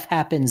 stuff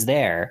happens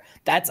there.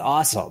 That's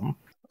awesome.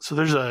 So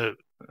there's a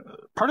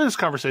part of this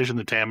conversation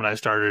that Tam and I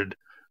started.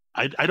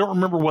 I don't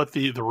remember what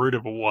the root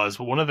of it was,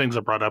 but one of the things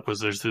I brought up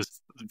was there's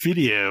this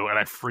video, and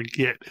I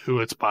forget who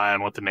it's by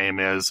and what the name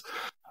is.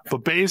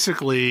 But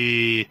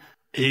basically,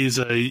 he's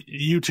a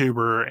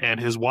YouTuber, and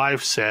his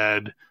wife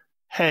said,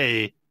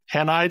 "Hey,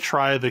 can I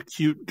try the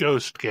cute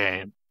ghost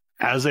game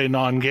as a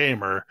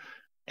non-gamer?"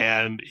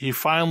 And he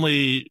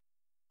finally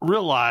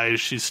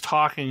realized she's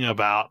talking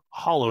about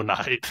Hollow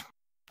Knight.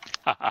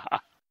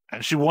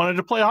 And she wanted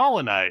to play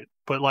Hollow Knight,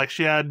 but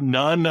she had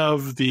none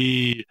of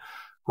the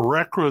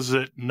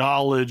requisite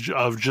knowledge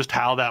of just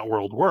how that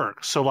world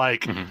works. So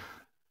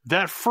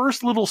that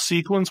first little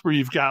sequence where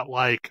you've got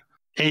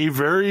a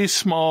very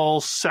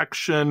small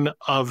section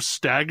of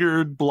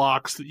staggered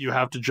blocks that you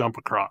have to jump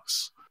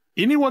across.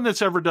 Anyone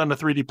that's ever done a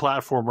 3D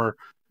platformer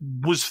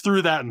was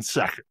through that in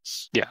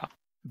seconds. Yeah.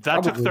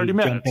 That took 30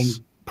 minutes.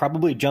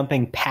 Probably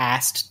jumping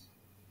past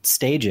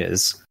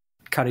stages,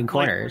 cutting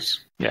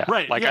corners. Yeah,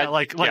 Right.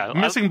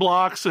 Missing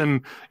blocks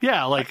and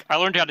I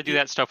learned how to do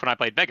that stuff when I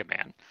played Mega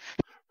Man.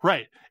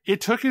 Right.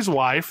 It took his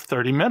wife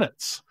 30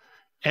 minutes.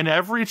 And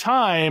every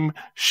time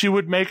she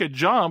would make a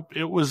jump,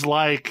 it was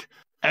like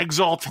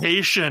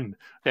exaltation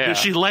that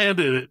she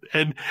landed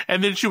it.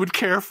 And then she would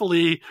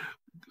carefully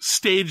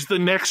stage the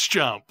next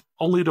jump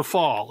only to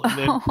fall and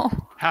then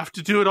have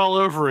to do it all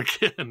over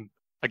again.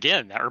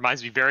 Again, that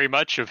reminds me very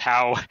much of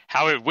how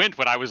it went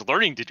when I was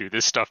learning to do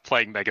this stuff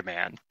playing Mega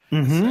Man.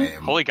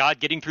 Mm-hmm. Holy God,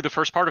 getting through the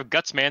first part of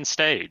Gutsman's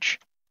stage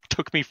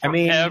took me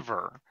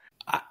forever.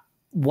 I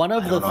don't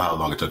know how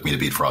long it took me to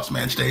beat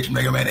Frostman's stage in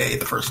Mega Man 8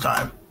 the first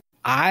time.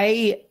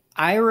 I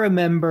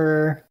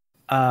remember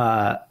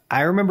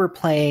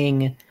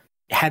playing,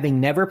 having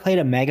never played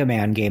a Mega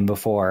Man game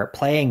before,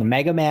 playing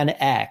Mega Man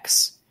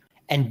X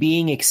and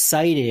being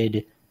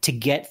excited to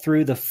get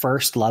through the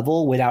first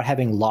level without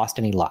having lost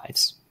any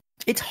lives.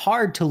 It's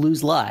hard to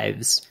lose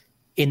lives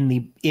in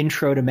the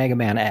intro to Mega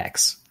Man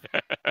X.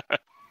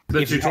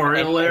 The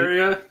tutorial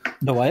area?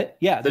 The what?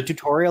 Yeah, the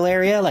tutorial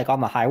area, like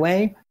on the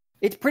highway.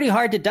 It's pretty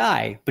hard to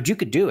die, but you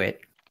could do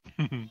it.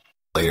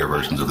 Later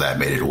versions of that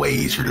made it way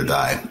easier to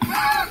die.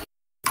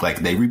 Like,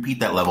 they repeat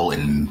that level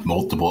in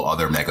multiple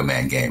other Mega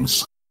Man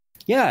games.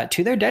 Yeah,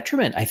 to their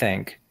detriment, I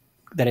think,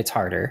 that it's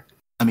harder.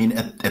 I mean,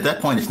 at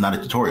that point, it's not a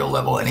tutorial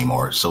level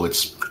anymore, so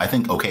it's, I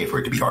think, okay for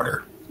it to be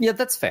harder. Yeah,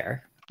 that's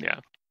fair. Yeah.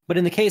 But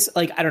in the case,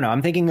 like, I don't know,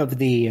 I'm thinking of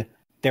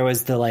there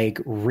was the, like,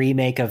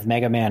 remake of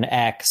Mega Man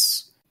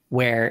X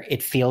where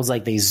it feels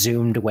like they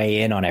zoomed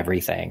way in on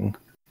everything.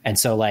 And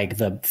so, like,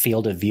 the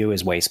field of view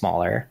is way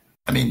smaller.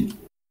 I mean,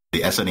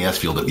 the SNES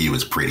field of view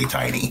is pretty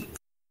tiny.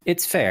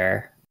 It's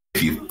fair.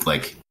 If you,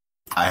 like,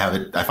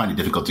 I find it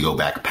difficult to go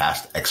back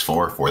past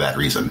X4 for that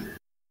reason,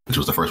 which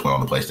was the first one on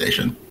the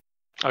PlayStation.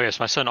 Oh, yes,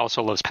 my son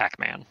also loves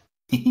Pac-Man.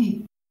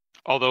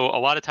 Although a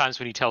lot of times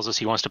when he tells us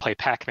he wants to play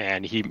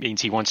Pac-Man, he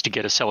means he wants to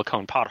get a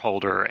silicone pot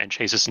holder and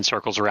chase us in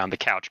circles around the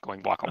couch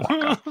going waka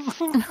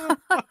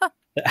waka.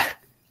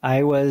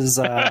 I was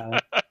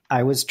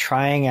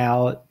trying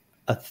out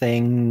a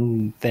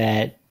thing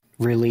that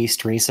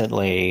released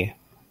recently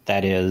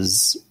that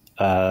is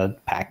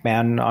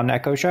Pac-Man on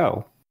Echo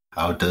Show.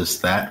 How does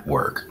that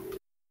work?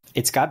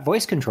 It's got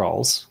voice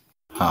controls.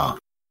 Huh.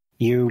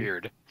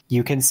 Weird.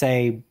 You can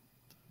say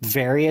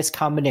various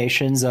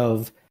combinations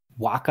of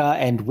Waka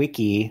and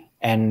Wiki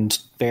and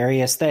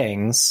various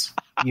things.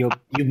 You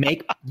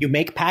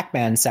make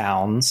Pac-Man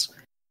sounds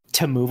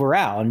to move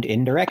around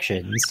in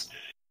directions.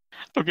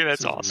 Okay,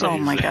 that's awesome. Oh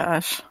my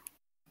gosh.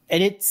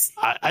 And it's...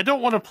 I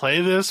don't want to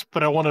play this,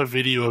 but I want a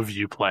video of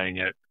you playing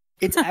it.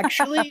 It's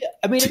actually...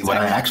 I mean, See, what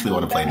I actually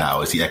want to play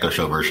now is the Echo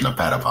Show version of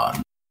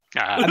Patapon.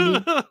 I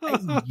mean,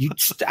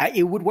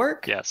 it would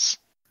work. Yes.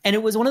 And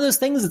it was one of those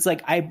things, it's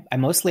like, I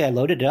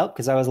loaded it up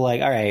because I was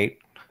like, all right,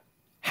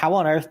 how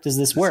on earth does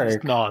this work?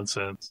 Is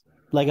nonsense.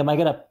 Like, am I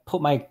going to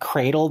put my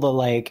cradle, the,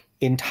 like,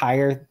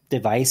 entire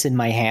device in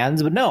my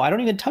hands? But no, I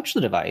don't even touch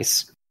the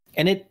device.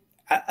 And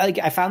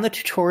I found the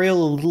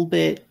tutorial a little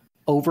bit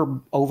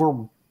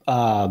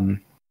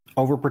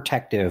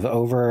overprotective,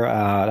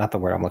 not the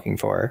word I'm looking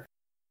for,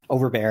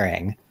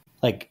 overbearing.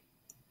 Like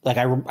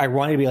I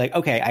wanted to be like,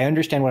 okay, I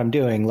understand what I'm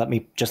doing. Let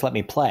me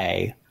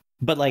play.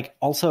 But, like,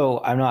 also,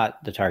 I'm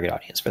not the target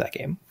audience for that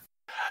game.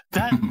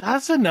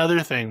 That's another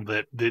thing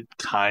that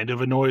kind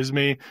of annoys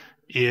me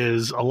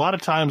is a lot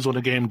of times when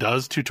a game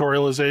does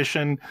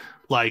tutorialization,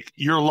 like,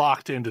 you're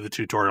locked into the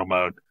tutorial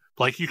mode.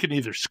 Like, you can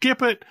either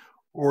skip it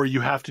or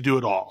you have to do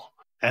it all.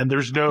 And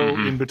there's no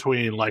in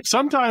between. Like,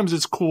 sometimes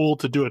it's cool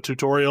to do a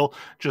tutorial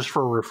just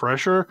for a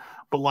refresher,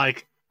 but,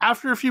 like,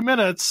 after a few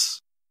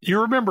minutes,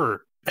 you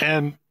remember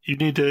and you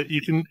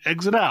can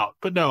exit out.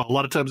 But no, a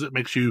lot of times it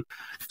makes you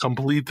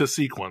complete the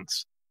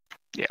sequence.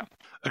 Yeah.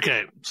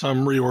 Okay, so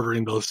I'm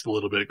reordering the list a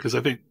little bit because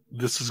I think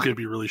this is going to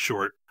be really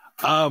short.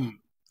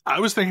 I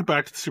was thinking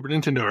back to the Super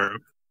Nintendo era,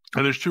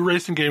 and there's two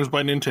racing games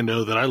by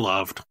Nintendo that I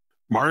loved,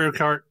 Mario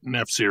Kart and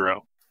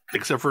F-Zero.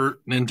 Except for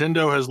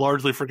Nintendo has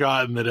largely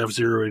forgotten that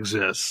F-Zero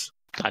exists.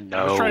 I know.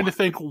 I was trying to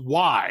think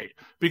why.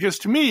 Because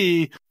to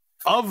me,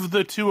 of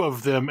the two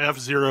of them,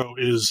 F-Zero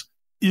is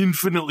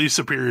infinitely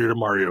superior to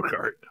Mario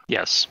Kart.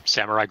 Yes,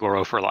 Samurai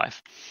Goro for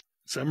life.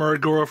 Samurai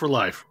Goro for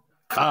life.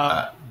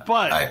 But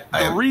I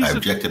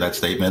object to that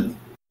statement,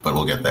 but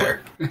we'll get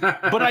there.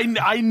 But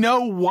I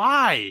know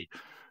why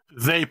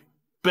they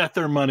bet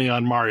their money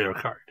on Mario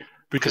Kart.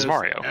 Because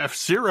Mario.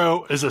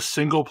 F-Zero is a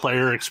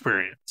single-player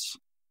experience.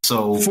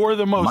 So for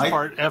the most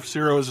part,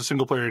 F-Zero is a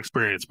single-player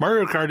experience.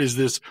 Mario Kart is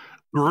this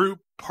group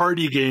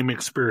party game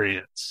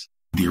experience.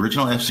 The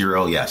original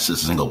F-Zero, yes,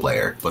 is a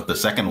single-player, but the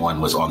second one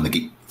was on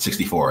the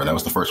 64, and that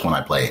was the first one I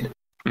played.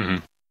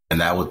 Mm-hmm.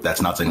 And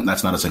that's not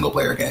a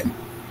single-player game.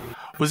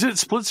 Was it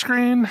split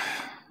screen?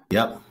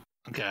 Yep.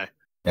 Okay.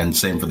 And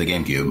same for the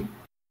GameCube.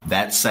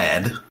 That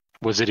said,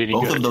 was it any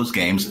both good? of those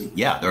games,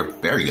 yeah, they're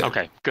very good.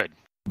 Okay, good.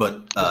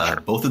 But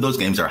both of those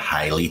games are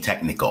highly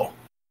technical.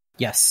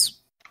 Yes.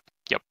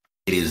 Yep.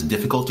 It is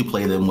difficult to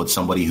play them with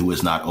somebody who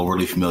is not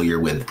overly familiar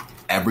with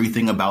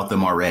everything about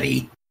them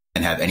already,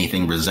 and have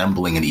anything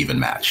resembling an even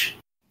match.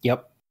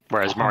 Yep.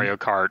 Whereas Mario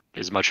Kart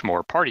is much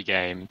more party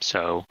game,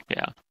 so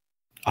yeah.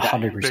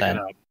 100%.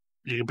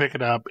 You can pick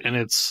it up, and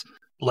it's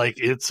like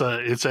it's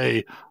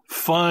a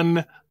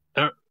fun,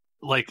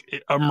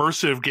 like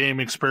immersive game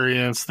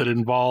experience that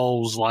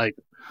involves like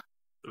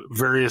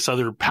various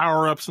other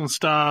power-ups and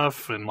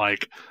stuff, and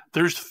like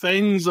there's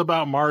things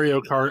about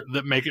Mario Kart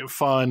that make it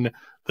fun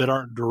that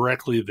aren't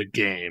directly the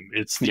game.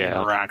 It's the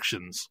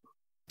interactions.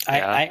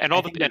 And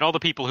all the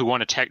people who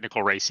want a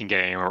technical racing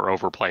game are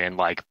overplaying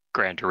like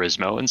Gran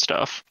Turismo and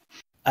stuff.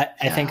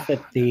 I think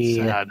that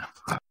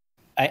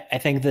I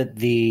think that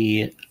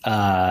the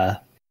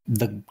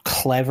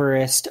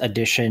cleverest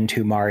addition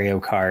to Mario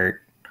Kart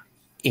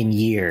in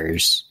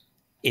years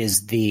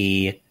is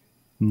the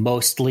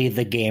mostly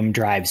the game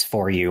drives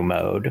for you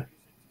mode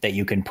that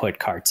you can put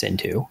carts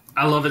into.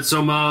 I love it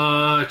so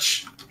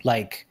much.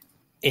 Like,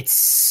 it's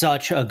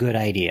such a good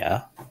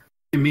idea.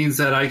 It means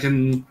that I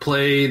can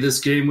play this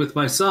game with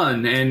my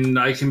son, and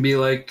I can be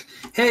like,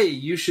 hey,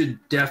 you should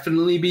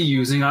definitely be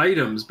using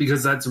items,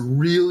 because that's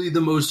really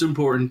the most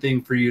important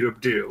thing for you to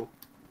do.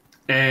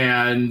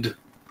 And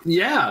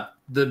yeah,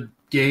 the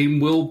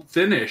game will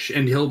finish,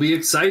 and he'll be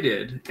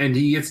excited, and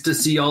he gets to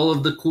see all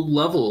of the cool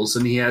levels,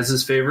 and he has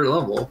his favorite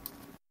level.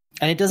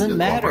 And it doesn't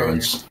matter.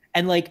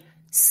 And like,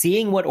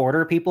 seeing what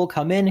order people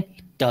come in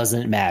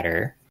doesn't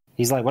matter.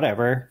 He's like,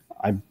 whatever.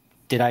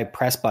 Did I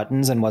press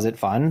buttons and was it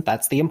fun?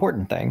 That's the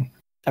important thing.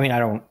 I mean, I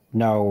don't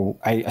know.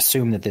 I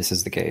assume that this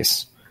is the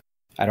case.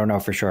 I don't know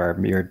for sure.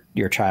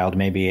 Your child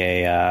may be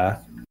a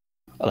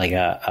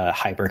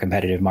hyper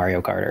competitive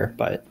Mario Karter,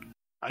 but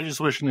I just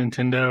wish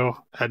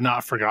Nintendo had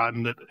not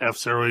forgotten that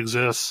F-Zero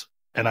exists,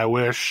 and I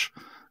wish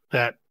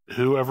that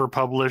whoever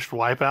published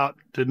Wipeout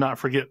did not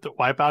forget that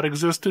Wipeout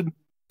existed.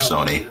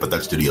 Sony, but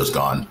that studio's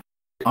gone.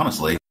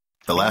 Honestly,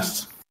 the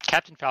last...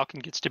 Captain Falcon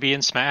gets to be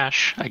in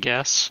Smash, I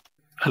guess.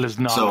 That is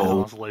not a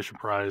consolation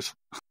prize.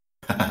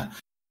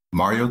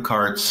 Mario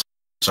Kart's,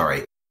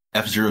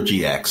 F-Zero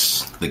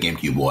GX, the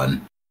GameCube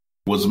one,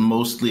 was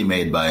mostly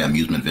made by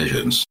Amusement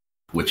Visions,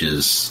 which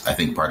is, I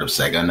think, part of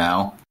Sega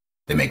now.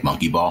 They make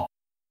Monkey Ball,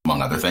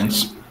 among other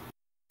things.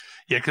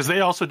 Yeah, because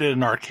they also did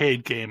an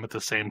arcade game at the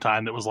same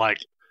time that was like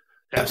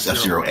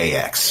F-Zero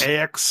AX.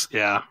 AX,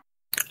 yeah.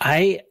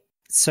 I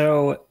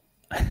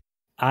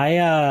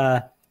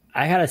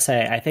gotta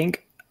say, I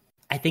think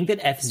that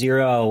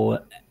F-Zero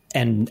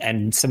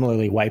and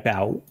similarly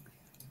Wipeout,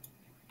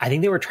 I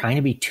think they were trying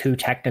to be too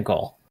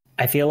technical.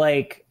 I feel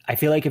like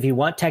if you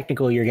want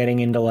technical, you're getting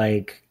into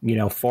like,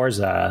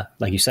 Forza,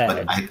 like you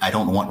said. But I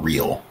don't want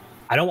real.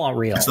 I don't want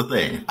real. That's the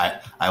thing.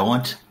 I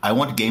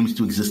want games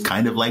to exist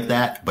kind of like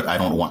that, but I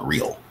don't want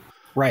real.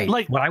 Right.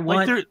 Like what I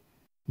want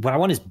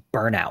is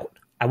Burnout.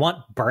 I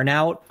want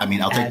Burnout. I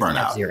mean, I'll take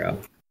Burnout. F-Zero.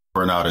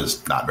 Burnout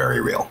is not very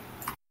real.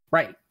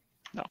 Right.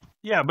 No.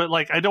 Yeah, but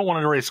like I don't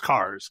want to race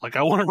cars. Like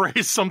I want to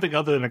race something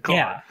other than a car.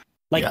 Yeah.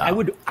 Like I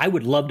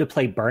would love to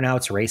play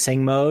Burnout's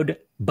racing mode,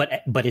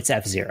 but it's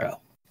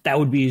F-Zero. That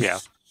would be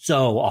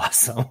so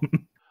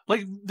awesome.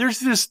 Like there's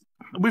this,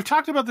 we've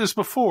talked about this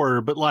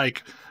before, but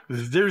like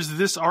there's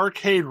this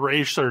arcade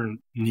racer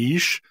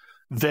niche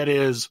that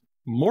is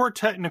more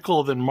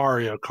technical than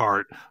Mario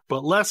Kart,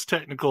 but less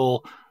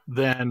technical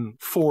than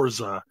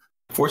Forza.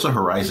 Forza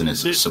Horizon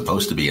is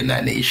supposed to be in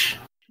that niche.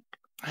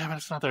 Yeah, but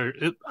it's not there.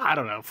 I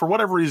don't know. For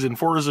whatever reason,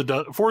 Forza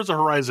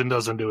Horizon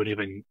doesn't do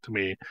anything to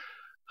me.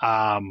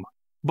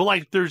 But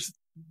like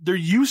there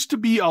used to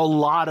be a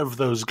lot of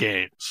those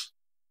games,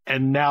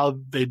 and now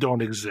they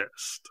don't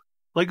exist.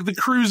 Like the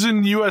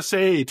Cruisin'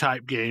 USA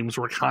type games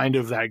were kind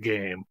of that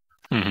game.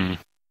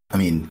 Mm-hmm. I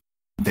mean,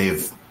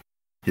 they've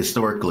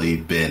historically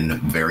been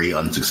very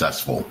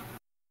unsuccessful.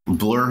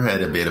 Blur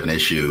had a bit of an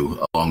issue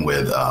along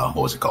with, what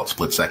was it called,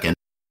 Split Second,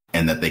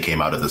 and that they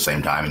came out at the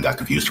same time and got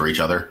confused for each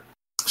other.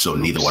 So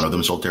neither one of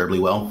them sold terribly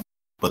well.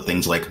 But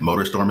things like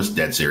MotorStorm is a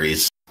dead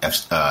series.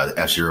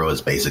 F-Zero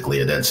is basically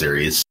a dead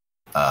series.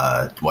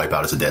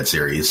 Wipeout is a dead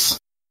series.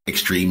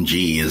 Extreme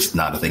G is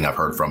not a thing I've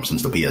heard from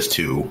since the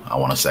PS2, I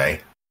want to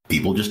say.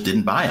 People just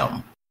didn't buy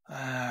them.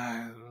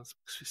 That makes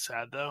me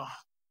sad, though.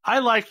 I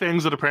like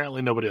things that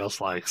apparently nobody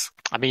else likes.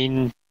 I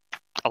mean,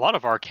 a lot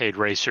of arcade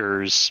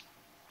racers,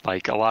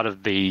 like a lot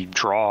of the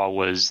draw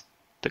was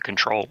the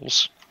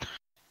controls.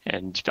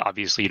 And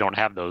obviously you don't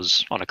have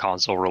those on a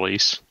console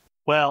release.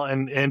 Well,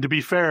 and to be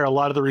fair, a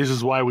lot of the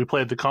reasons why we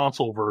played the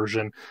console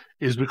version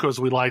is because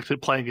we liked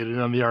it playing it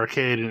in the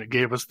arcade, and it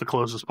gave us the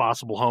closest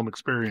possible home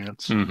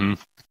experience. Mm-hmm.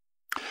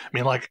 I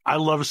mean, like, I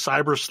love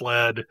Cyber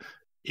Sled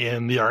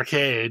in the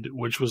arcade,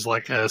 which was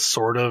like a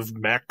sort of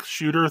mech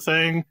shooter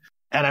thing,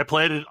 and I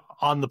played it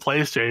on the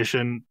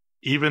PlayStation,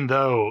 even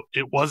though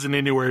it wasn't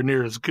anywhere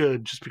near as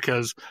good, just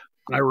because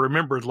I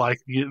remembered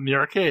liking it in the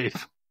arcade.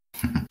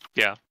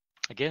 Yeah.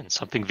 Again,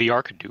 something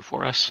VR could do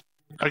for us.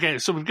 Okay,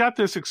 so we've got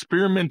this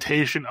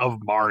experimentation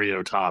of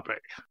Mario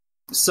topic.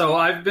 So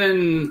I've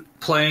been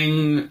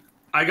playing...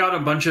 I got a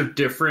bunch of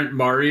different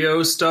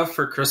Mario stuff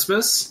for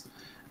Christmas.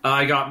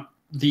 I got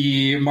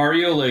the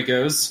Mario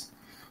Legos.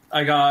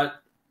 I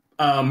got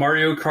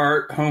Mario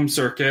Kart Home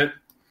Circuit.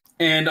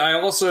 And I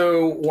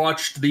also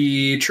watched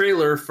the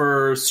trailer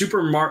for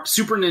Super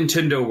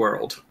Nintendo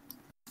World.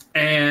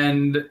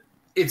 And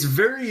it's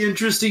very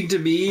interesting to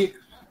me.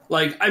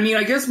 Like, I mean,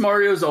 I guess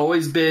Mario's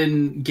always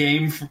been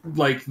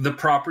like the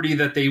property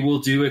that they will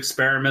do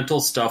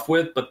experimental stuff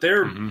with, but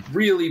they're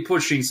really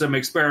pushing some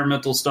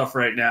experimental stuff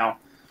right now.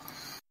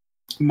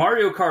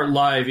 Mario Kart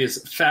Live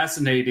is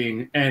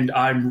fascinating, and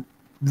I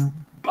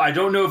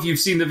don't know if you've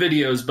seen the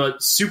videos,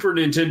 but Super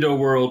Nintendo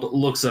World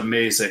looks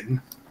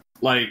amazing.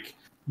 Like,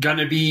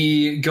 gonna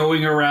be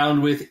going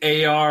around with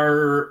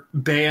AR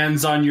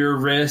bands on your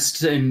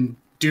wrist and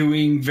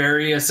doing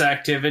various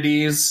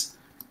activities.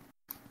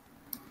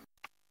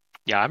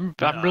 Yeah, I'm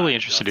really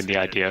interested in the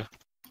idea.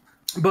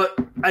 But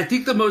I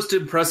think the most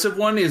impressive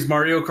one is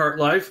Mario Kart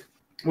Live,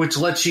 which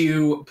lets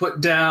you put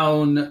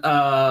down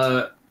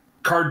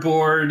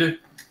cardboard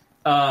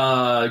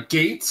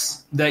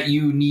gates that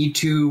you need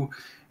to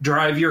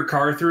drive your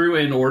car through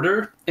in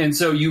order. And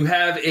so you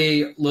have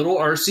a little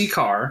RC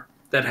car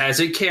that has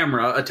a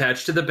camera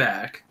attached to the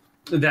back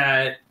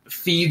that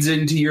feeds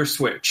into your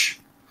Switch.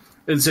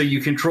 And so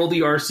you control the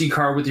RC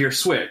car with your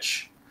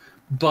Switch.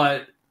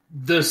 But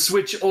the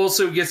Switch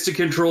also gets to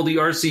control the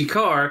RC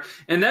car,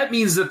 and that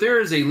means that there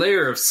is a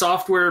layer of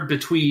software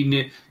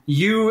between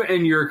you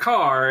and your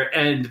car,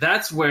 and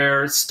that's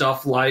where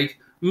stuff like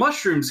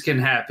mushrooms can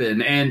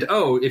happen. And,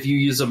 if you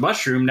use a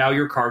mushroom, now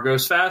your car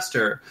goes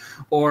faster.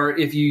 Or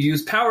if you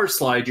use Power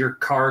Slide, your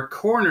car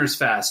corners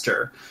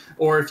faster.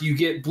 Or if you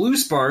get blue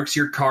sparks,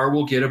 your car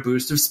will get a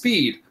boost of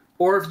speed.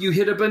 Or if you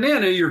hit a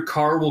banana, your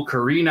car will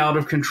careen out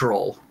of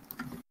control.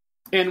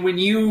 And when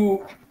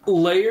you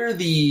layer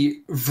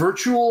the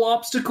virtual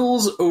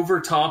obstacles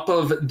over top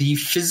of the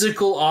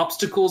physical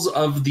obstacles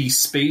of the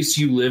space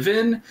you live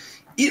in,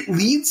 it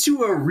leads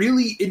to a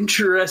really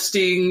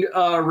interesting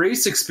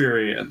race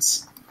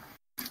experience.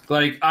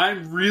 Like,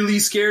 I'm really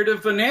scared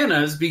of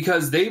bananas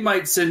because they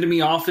might send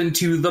me off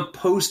into the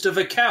post of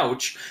a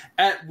couch,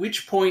 at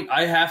which point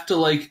I have to,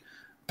 like,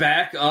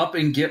 back up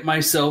and get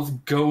myself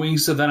going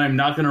so that I'm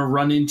not going to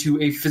run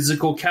into a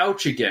physical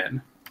couch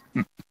again.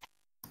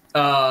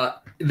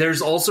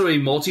 There's also a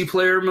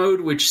multiplayer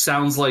mode, which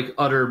sounds like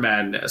utter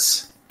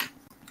madness,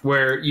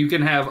 where you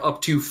can have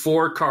up to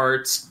 4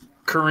 carts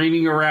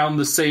careening around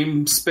the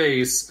same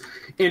space,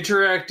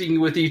 interacting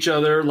with each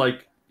other,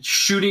 like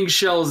shooting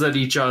shells at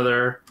each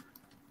other,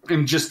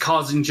 and just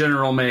causing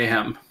general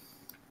mayhem.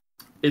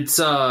 It's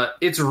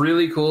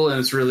really cool and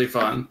it's really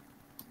fun.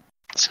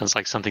 Sounds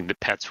like something that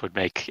pets would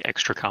make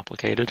extra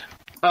complicated.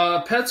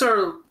 Pets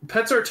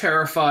are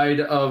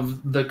terrified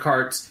of the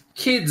carts.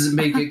 Kids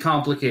make it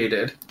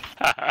complicated.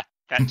 That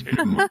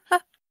too.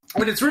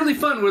 But it's really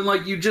fun when,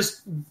 like,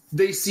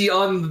 they see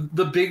on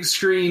the big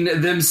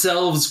screen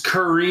themselves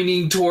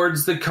careening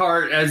towards the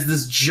cart as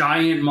this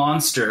giant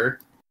monster.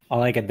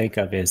 All I can think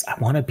of is, I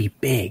want to be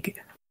big.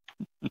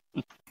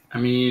 I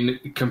mean,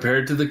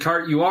 compared to the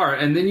cart you are,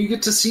 and then you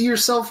get to see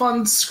yourself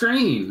on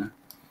screen.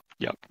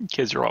 Yep,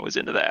 kids are always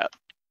into that.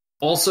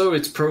 Also,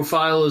 its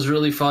profile is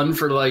really fun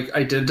for, like,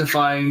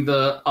 identifying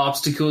the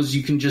obstacles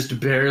you can just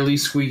barely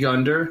squeak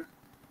under.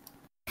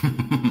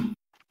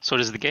 So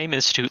does the game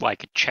institute,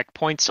 like,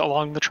 checkpoints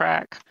along the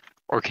track?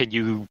 Or can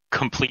you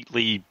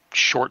completely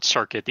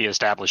short-circuit the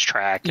established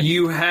track?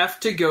 You have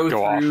to go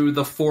through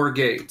the 4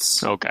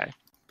 gates. Okay.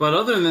 But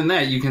other than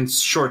that, you can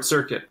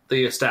short-circuit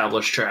the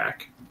established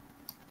track.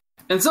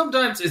 And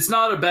sometimes it's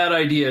not a bad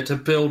idea to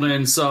build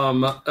in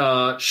some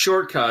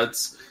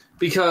shortcuts,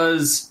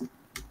 because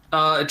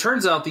it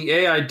turns out the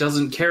AI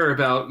doesn't care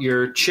about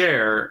your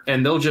chair,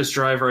 and they'll just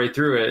drive right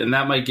through it, and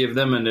that might give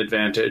them an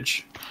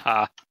advantage.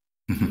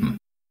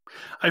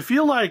 I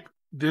feel like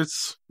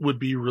this would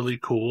be really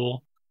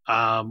cool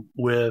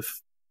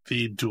with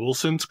the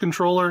DualSense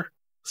controller,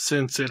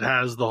 since it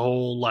has the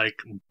whole,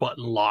 like,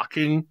 button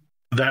locking.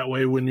 That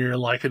way, when you're,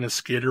 like, in a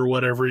skid or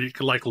whatever, you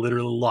can, like,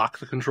 literally lock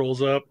the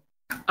controls up.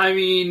 I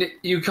mean,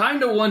 you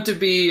kind of want to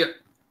be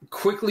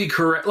quickly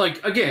correct.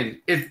 Like,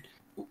 again,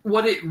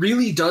 what it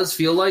really does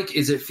feel like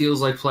is it feels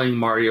like playing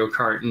Mario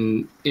Kart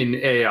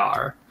in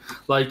AR.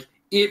 Like,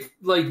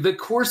 the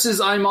courses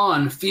I'm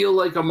on feel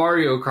like a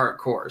Mario Kart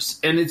course,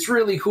 and it's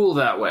really cool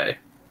that way.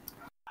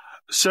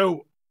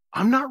 So,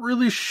 I'm not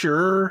really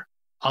sure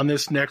on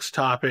this next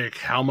topic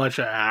how much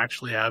I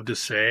actually have to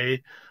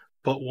say,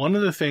 but one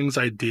of the things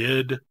I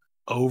did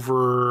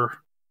over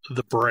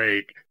the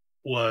break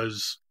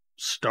was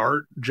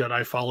start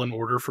Jedi Fallen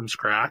Order from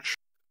scratch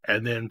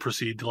and then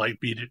proceed to, like,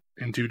 beat it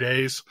in 2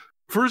 days.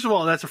 First of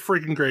all, that's a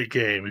freaking great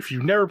game. If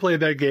you've never played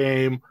that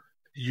game,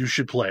 you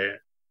should play it.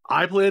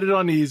 I played it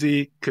on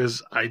easy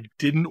because I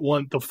didn't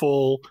want the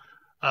full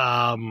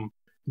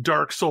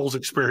Dark Souls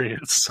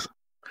experience.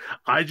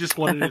 I just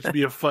wanted it to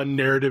be a fun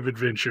narrative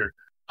adventure.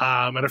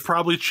 And I've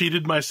probably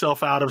cheated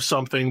myself out of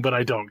something, but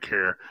I don't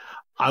care.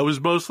 I was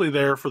mostly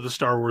there for the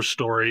Star Wars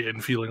story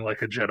and feeling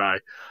like a Jedi.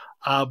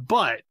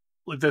 But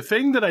the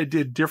thing that I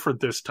did different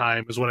this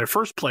time is when I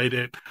first played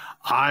it,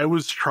 I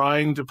was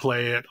trying to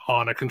play it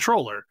on a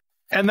controller.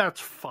 And that's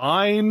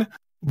fine,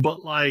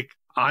 but, like,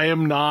 I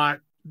am not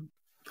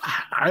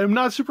I'm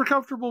not super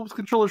comfortable with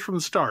controllers from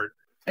the start.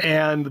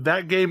 And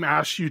that game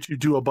asks you to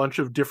do a bunch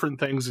of different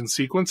things in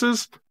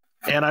sequences.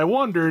 And I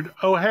wondered,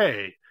 oh,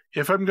 hey,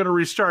 if I'm going to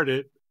restart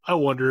it, I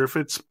wonder if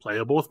it's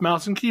playable with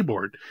mouse and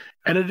keyboard.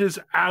 And it is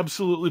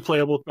absolutely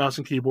playable with mouse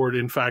and keyboard.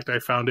 In fact, I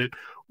found it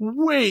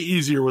way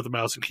easier with a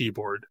mouse and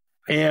keyboard.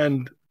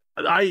 And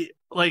I,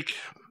 like,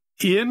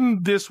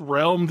 in this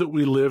realm that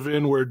we live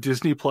in where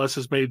Disney Plus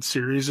has made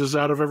series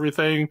out of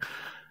everything,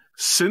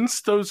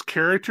 since those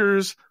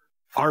characters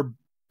are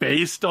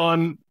based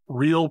on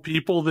real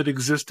people that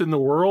exist in the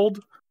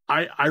world,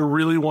 I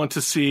really want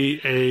to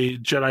see a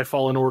Jedi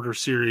Fallen Order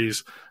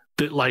series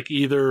that, like,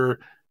 either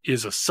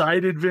is a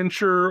side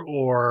adventure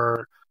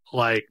or,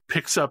 like,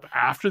 picks up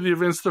after the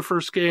events of the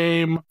first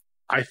game.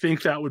 I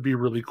think that would be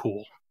really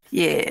cool.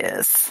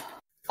 Yes.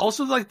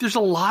 Also, like, there's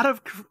a lot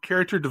of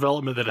character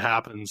development that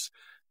happens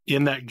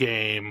in that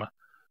game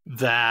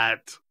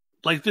that,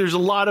 like, there's a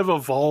lot of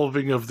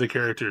evolving of the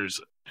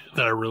characters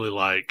that I really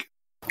like.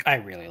 I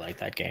really like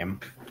that game.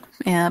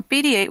 Yeah,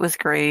 BD-8 was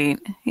great.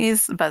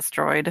 He's the best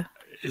droid.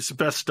 It's the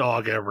best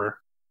dog ever.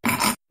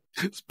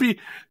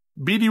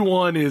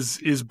 BD1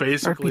 is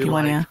basically BD1,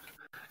 like, yeah.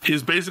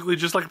 is basically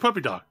just like a puppy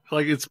dog.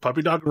 Like, it's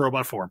puppy dog in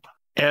robot form.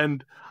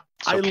 And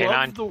So I K9?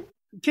 love the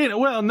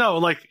well, no,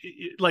 like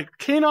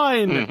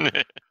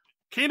K9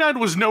 K9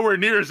 was nowhere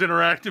near as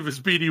interactive as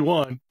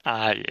BD1.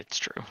 It's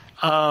true.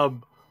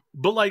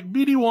 But like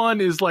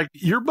BD1 is like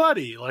your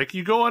buddy, like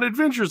you go on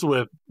adventures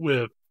with,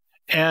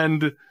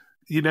 and,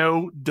 you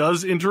know,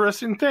 does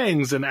interesting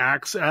things and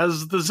acts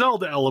as the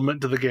Zelda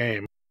element to the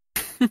game,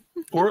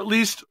 or at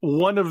least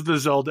one of the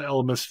Zelda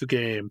elements to the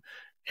game.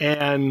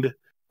 And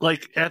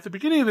like at the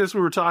beginning of this,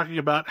 we were talking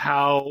about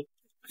how,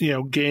 you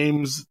know,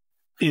 games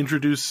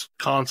introduce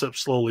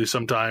concepts slowly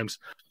sometimes.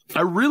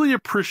 I really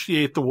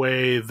appreciate the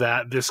way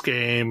that this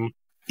game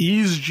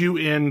eased you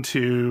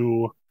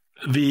into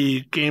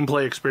the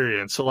gameplay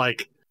experience. So,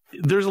 like,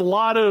 there's a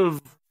lot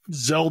of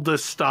Zelda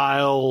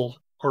style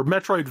or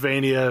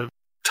Metroidvania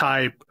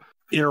type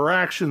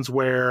interactions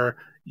where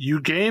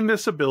you gain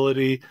this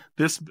ability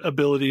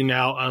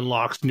now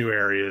unlocks new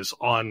areas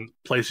on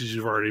places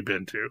you've already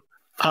been to.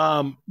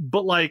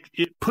 But like,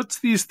 it puts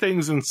these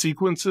things in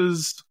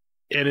sequences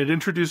and it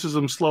introduces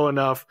them slow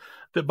enough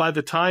that by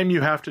the time you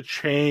have to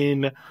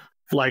chain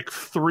like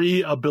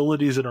 3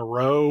 abilities in a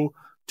row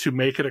to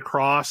make it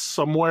across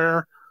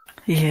somewhere,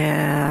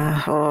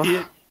 Yeah.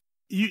 Oh.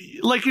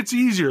 it's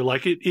easier.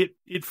 Like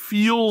it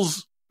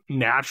feels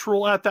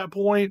natural at that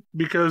point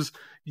because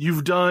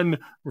you've done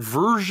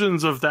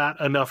versions of that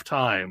enough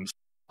times.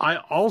 I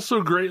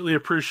also greatly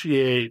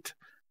appreciate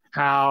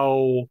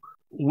how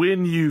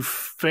when you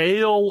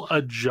fail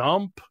a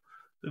jump,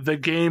 the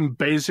game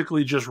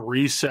basically just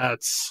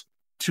resets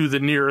to the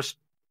nearest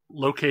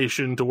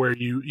location to where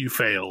you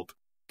failed.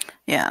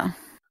 Yeah.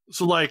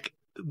 So like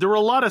there were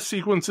a lot of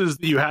sequences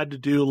that you had to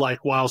do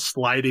like while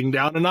sliding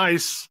down an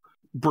ice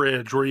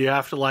bridge where you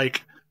have to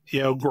like, you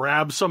know,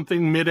 grab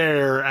something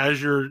midair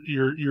as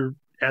you're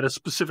at a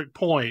specific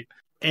point.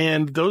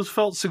 And those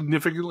felt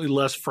significantly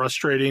less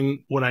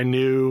frustrating when I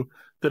knew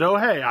that, oh,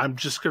 hey, I'm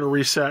just going to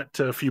reset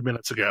to a few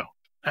minutes ago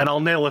and I'll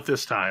nail it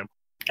this time.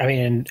 I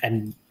mean,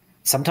 and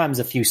sometimes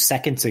a few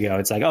seconds ago,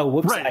 it's like, oh,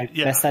 whoops, Right,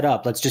 I messed that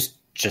up. Let's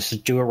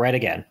just do it right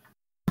again.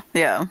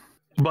 Yeah.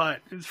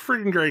 But it's a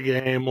freaking great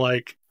game.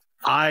 Like,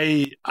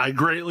 I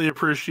greatly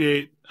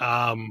appreciate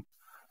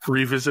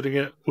revisiting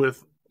it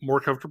with more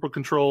comfortable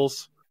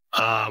controls.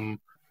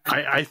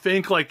 I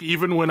think like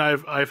even when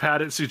I've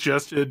had it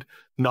suggested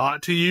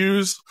not to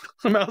use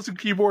a mouse and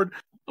keyboard,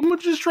 I'm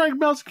gonna just try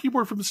mouse and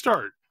keyboard from the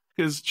start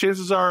because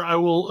chances are I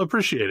will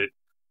appreciate it.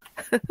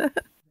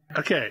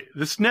 Okay,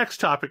 this next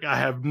topic I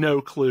have no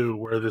clue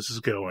where this is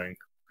going.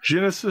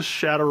 Genesis,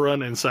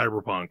 Shadowrun, and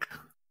Cyberpunk.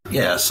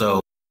 Yeah,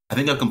 so I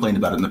think I've complained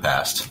about it in the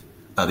past.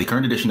 The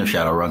current edition of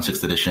Shadowrun,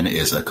 6th edition,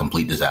 is a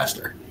complete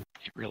disaster.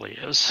 It really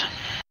is.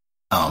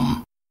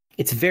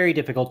 It's very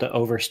difficult to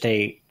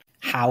overstate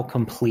how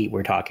complete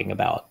we're talking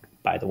about,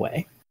 by the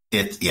way.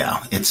 It's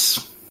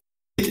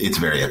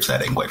very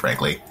upsetting, quite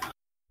frankly.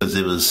 Because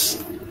it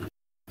was...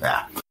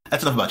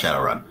 that's enough about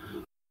Shadowrun.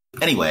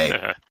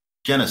 Anyway,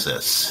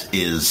 Genesis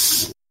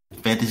is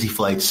Fantasy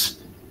Flight's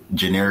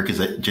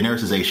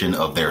genericization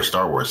of their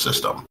Star Wars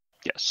system.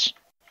 Yes.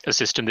 A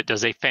system that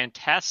does a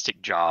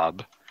fantastic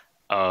job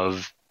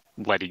of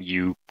letting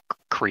you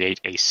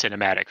create a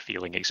cinematic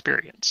feeling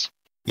experience.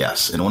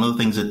 Yes, and one of the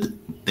things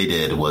that they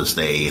did was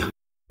they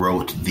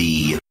wrote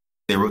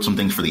some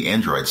things for the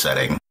Android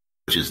setting,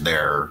 which is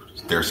their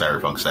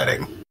cyberpunk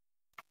setting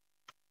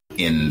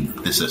in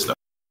the system.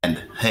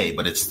 And hey,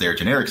 but it's their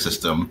generic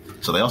system,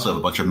 so they also have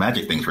a bunch of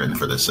magic things written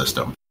for this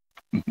system.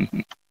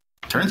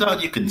 Turns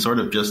out you can sort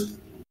of just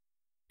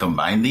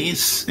combine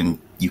these and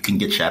you can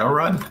get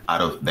Shadowrun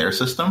out of their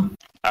system.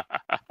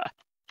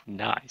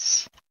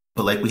 Nice.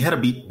 But like we had a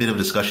bit of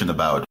discussion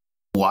about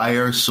why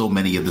are so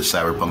many of the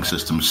cyberpunk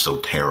systems so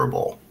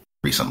terrible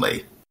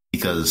recently?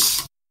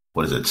 Because,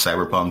 what is it,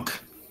 Cyberpunk?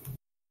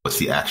 What's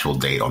the actual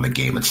date on the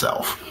game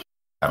itself?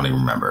 I don't even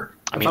remember.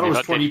 I thought it was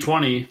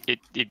 2020.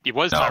 It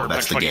was No, Cyberpunk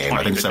that's the game.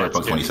 I think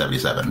Cyberpunk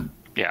 2077.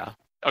 Yeah.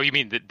 Oh, you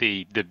mean the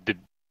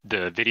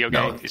video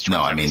game? Is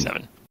No, I mean,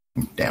 2077.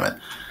 damn it.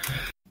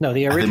 No,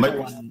 the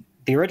original one.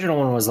 The original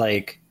one was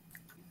like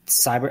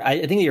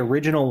I think the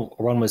original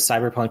one was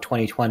Cyberpunk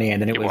 2020,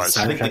 and then it was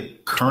I think the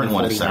current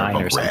one is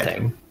Cyberpunk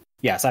Red.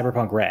 Yeah,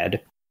 Cyberpunk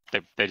Red.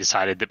 They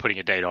decided that putting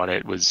a date on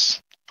it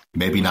was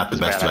maybe not the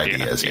best of idea.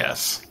 ideas.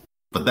 Yes,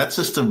 but that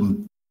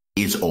system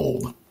is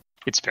old.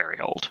 It's very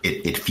old.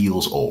 It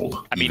feels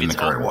old. I mean, even the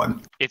current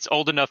one. It's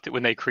old enough that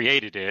when they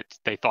created it,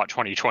 they thought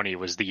 2020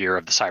 was the year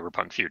of the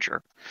cyberpunk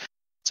future.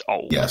 It's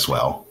old. Yes,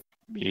 well,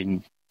 I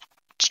mean,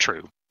 it's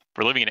true.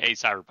 We're living in a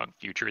cyberpunk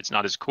future. It's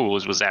not as cool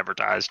as was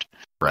advertised.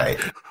 Right.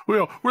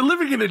 Well, we're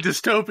living in a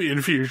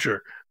dystopian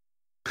future.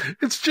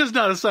 It's just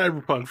not a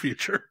cyberpunk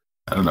future.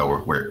 I don't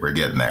know. We're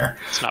getting there.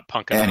 It's not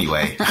punk enough.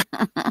 Anyway,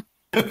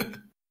 we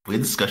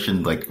had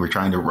discussion like we're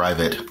trying to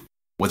arrive at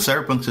what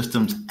cyberpunk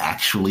systems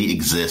actually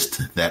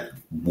exist that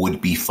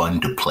would be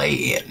fun to play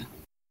in.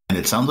 And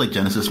it sounds like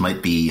Genesis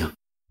might be the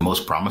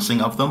most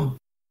promising of them.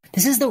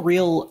 This is the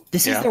real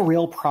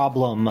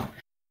problem.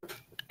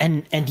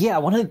 And yeah,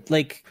 one of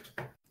the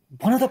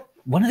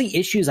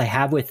issues I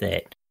have with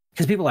it,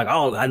 because people are like,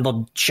 oh, I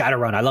love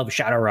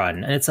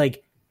Shadowrun. And it's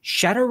like,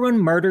 Shadowrun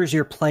murders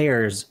your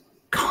players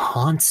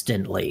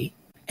constantly.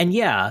 And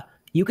yeah,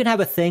 you can have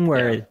a thing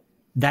where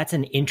that's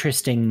an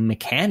interesting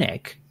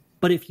mechanic,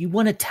 but if you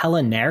want to tell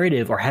a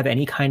narrative or have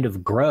any kind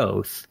of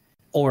growth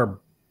or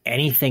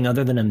anything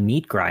other than a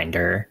meat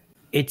grinder,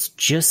 it's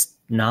just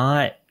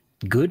not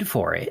good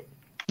for it.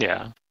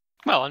 Yeah.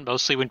 Well, and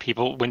mostly when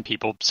people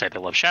say they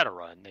love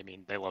Shadowrun, they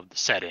mean they love the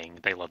setting,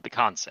 they love the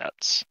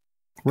concepts.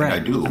 Right.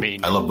 And I do.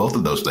 I love both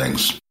of those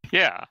things.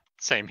 Yeah,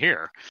 same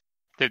here.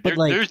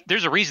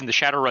 There's a reason the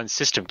Shadowrun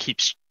system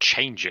keeps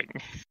changing,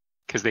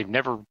 because they've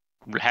never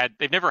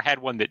had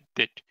one that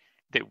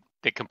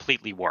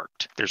completely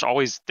worked. There's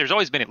always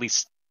been at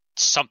least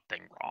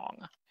something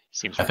wrong.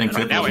 I think 5th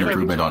was an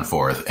improvement on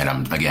 4th, and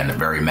I'm again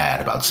very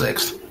mad about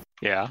 6th.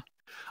 Yeah.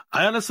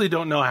 I honestly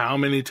don't know how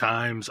many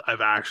times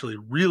I've actually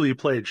really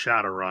played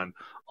Shadowrun.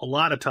 A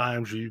lot of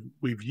times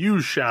we've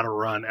used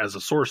Shadowrun as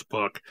a source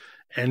book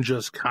and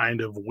just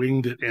kind of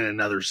winged it in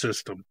another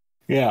system.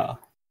 Yeah.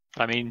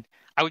 I mean,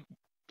 I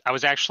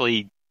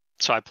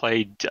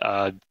played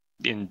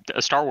in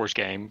a Star Wars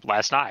game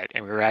last night,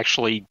 and we were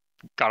actually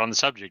got on the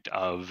subject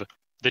of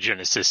the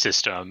Genesis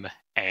system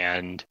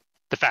and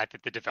the fact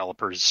that the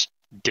developers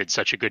did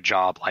such a good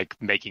job,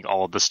 like making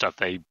all of the stuff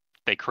they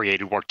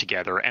created work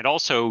together, and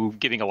also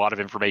giving a lot of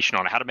information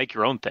on how to make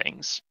your own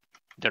things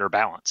that are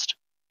balanced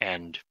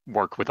and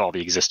work with all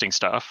the existing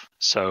stuff.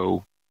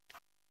 So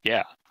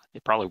yeah,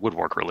 it probably would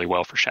work really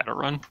well for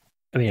Shadowrun.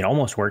 I mean, it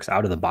almost works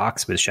out of the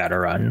box with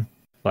Shadowrun.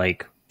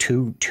 Like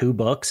two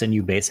books and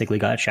you basically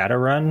got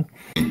Shadowrun.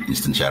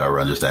 Instant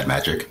Shadowrun, just that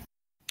magic.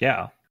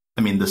 Yeah.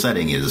 I mean, the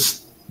setting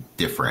is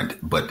different,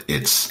 but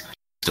it's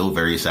still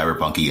very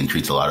cyberpunky and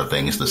treats a lot of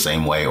things the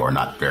same way or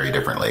not very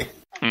differently.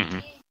 Mm-hmm.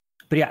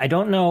 But yeah, I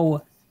don't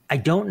know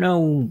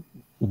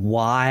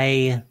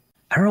why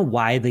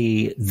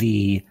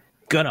the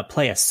gonna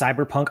play a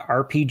cyberpunk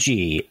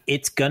RPG,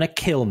 it's gonna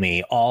kill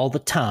me all the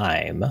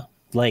time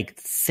like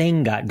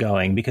thing got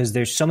going, because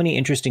there's so many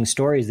interesting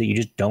stories that you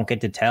just don't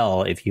get to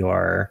tell if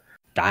you're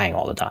dying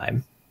all the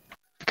time.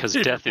 Because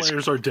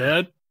players are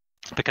dead.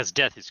 Because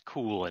death is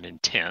cool and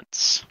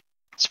intense.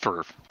 It's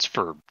for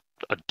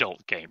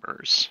adult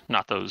gamers,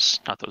 not those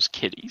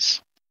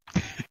kiddies.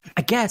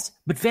 I guess,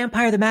 but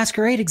Vampire the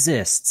Masquerade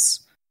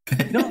exists.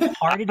 You know how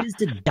hard it is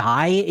to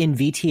die in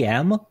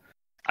VTM?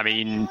 I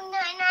mean,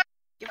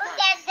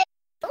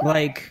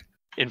 like,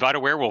 invite a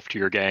werewolf to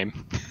your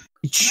game.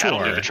 Sure.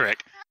 That'll do the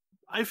trick.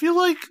 I feel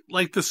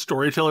like the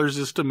storyteller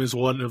system is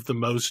one of the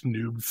most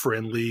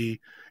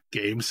noob-friendly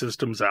game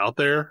systems out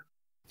there.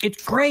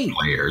 It's great.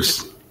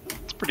 Players.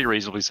 It's pretty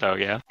reasonably so,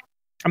 yeah.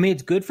 I mean,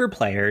 it's good for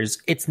players.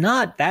 It's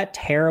not that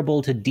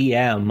terrible to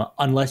DM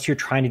unless you're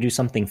trying to do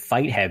something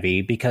fight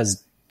heavy,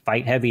 because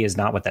fight heavy is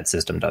not what that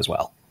system does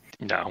well.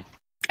 No.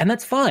 And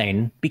that's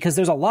fine, because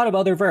there's a lot of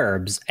other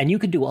verbs, and you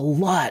could do a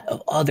lot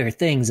of other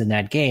things in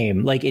that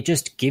game. Like, it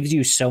just gives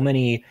you so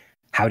many...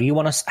 How do you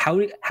want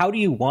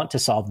to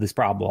solve this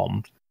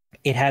problem?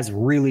 It has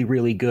really,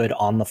 really good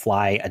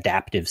on-the-fly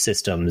adaptive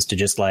systems to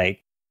just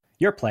like,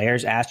 your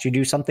players asked you to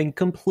do something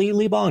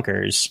completely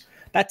bonkers.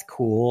 That's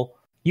cool.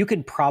 You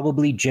could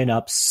probably gin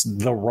up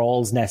the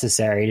rolls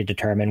necessary to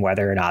determine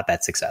whether or not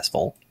that's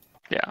successful.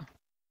 Yeah.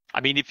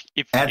 I mean, if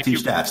add a few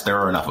stats, there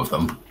are enough of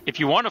them. If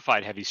you want to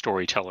fight heavy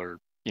storyteller,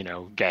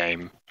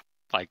 game,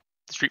 like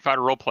the Street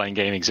Fighter role-playing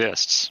game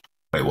exists.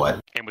 Wait, what?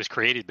 And was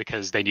created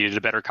because they needed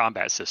a better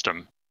combat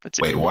system.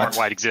 Wait, what?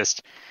 Why it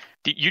exists?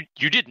 You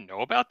didn't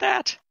know about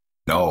that?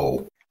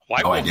 No.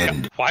 I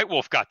didn't. White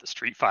Wolf got the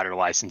Street Fighter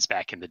license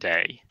back in the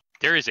day.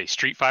 There is a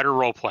Street Fighter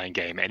role-playing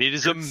game, and it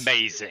is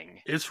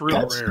amazing. It's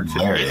real rare.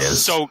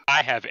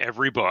 I have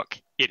every book.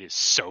 It is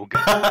so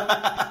good.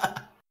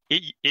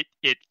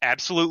 It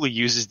absolutely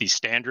uses the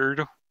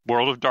standard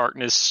World of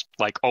Darkness,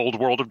 like old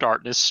World of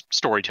Darkness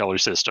storyteller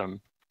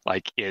system,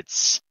 Like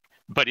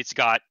but it's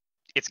got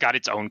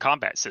its own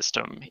combat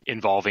system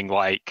involving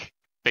like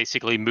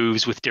basically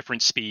moves with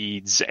different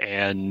speeds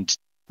and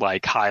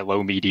like high,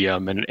 low,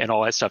 medium, and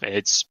all that stuff.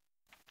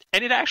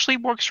 And it actually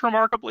works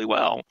remarkably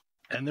well.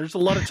 And there's a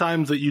lot of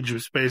times that you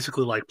just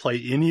basically like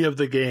play any of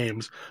the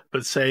games,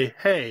 but say,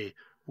 hey,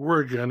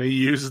 we're going to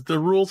use the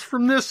rules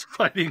from this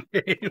fighting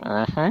game.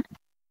 Uh-huh.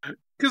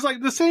 Because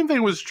like the same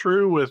thing was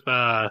true with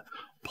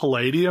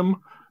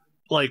Palladium.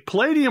 Like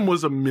Palladium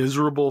was a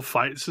miserable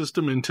fight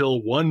system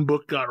until one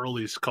book got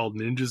released called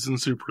Ninjas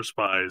and Super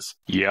Spies.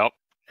 Yep.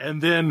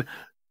 And then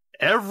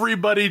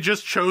everybody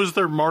just chose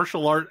their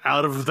martial art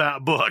out of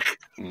that book.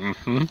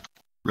 Mm-hmm.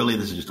 Really,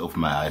 this has just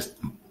opened my eyes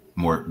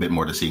a bit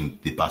more to seeing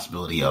the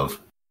possibility of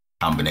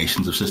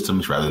combinations of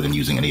systems rather than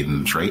using any of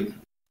them straight.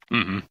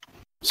 Mm-hmm.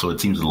 So it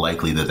seems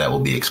likely that will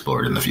be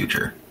explored in the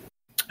future.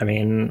 I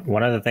mean,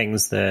 one of the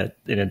things that,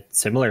 in a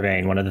similar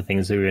vein, one of the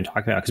things that we've been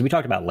talking about, because we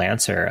talked about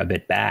Lancer a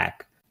bit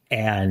back,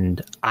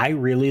 and I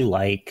really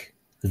like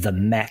the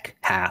mech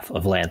half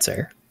of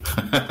Lancer.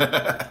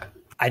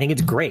 I think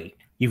it's great.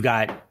 You've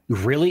got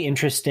really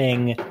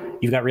interesting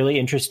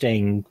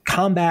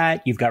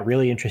combat. You've got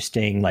really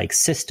interesting like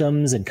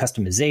systems and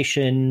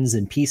customizations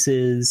and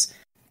pieces.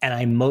 And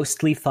I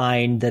mostly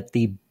find that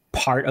the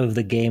part of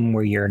the game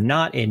where you're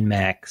not in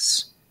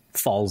mechs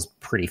falls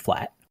pretty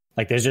flat.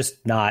 Like there's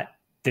not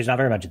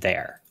very much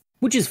there,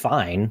 which is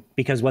fine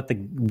because what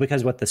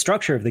the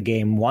structure of the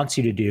game wants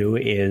you to do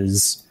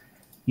is,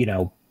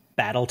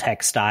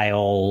 BattleTech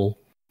style,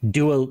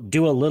 do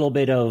a little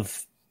bit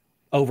of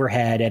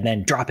overhead and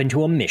then drop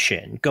into a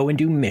mission, go and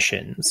do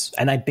missions.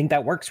 And I think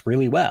that works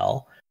really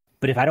well.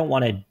 But if I don't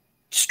want to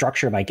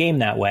structure my game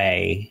that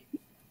way,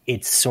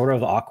 it's sort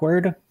of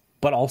awkward.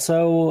 But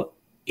also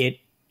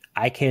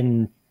I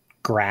can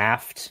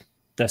graft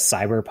the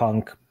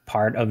cyberpunk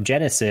part of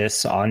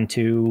Genesis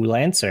onto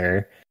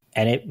Lancer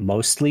and it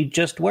mostly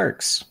just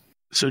works.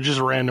 So just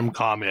a random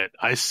comment.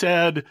 I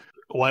said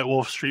White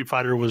Wolf Street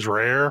Fighter was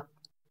rare.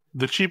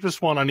 The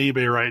cheapest one on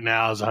eBay right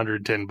now is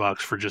 $110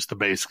 for just the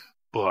base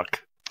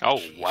book. Oh,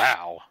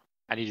 wow.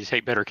 I need to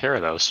take better care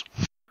of those.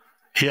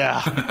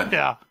 Yeah,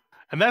 yeah.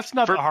 And that's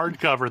not the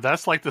hardcover.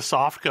 That's like the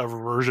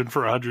softcover version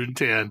for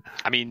 $110.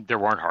 I mean, there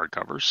weren't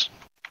hardcovers.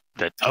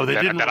 They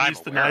didn't release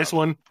the nice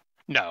one?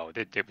 No,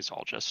 it was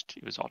all just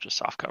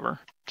softcover.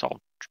 It's all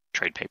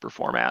trade paper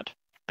format.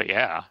 But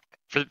yeah,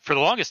 for the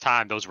longest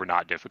time, those were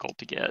not difficult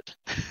to get.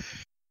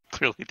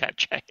 Clearly that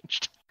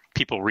changed.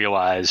 People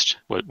realized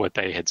what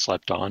they had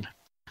slept on.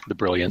 The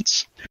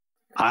brilliance.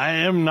 I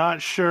am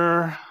not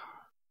sure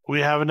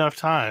we have enough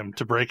time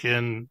to break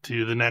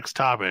into the next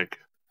topic.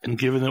 And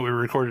given that we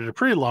recorded a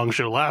pretty long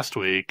show last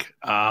week,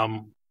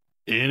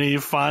 any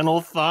final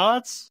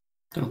thoughts?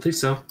 I don't think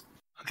so.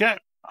 Okay.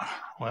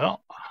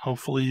 Well,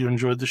 hopefully you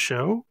enjoyed the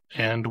show,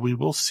 and we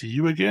will see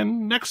you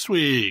again next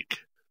week.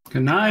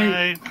 Good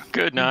night.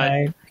 Good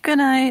night. Good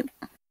night.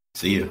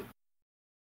 See you.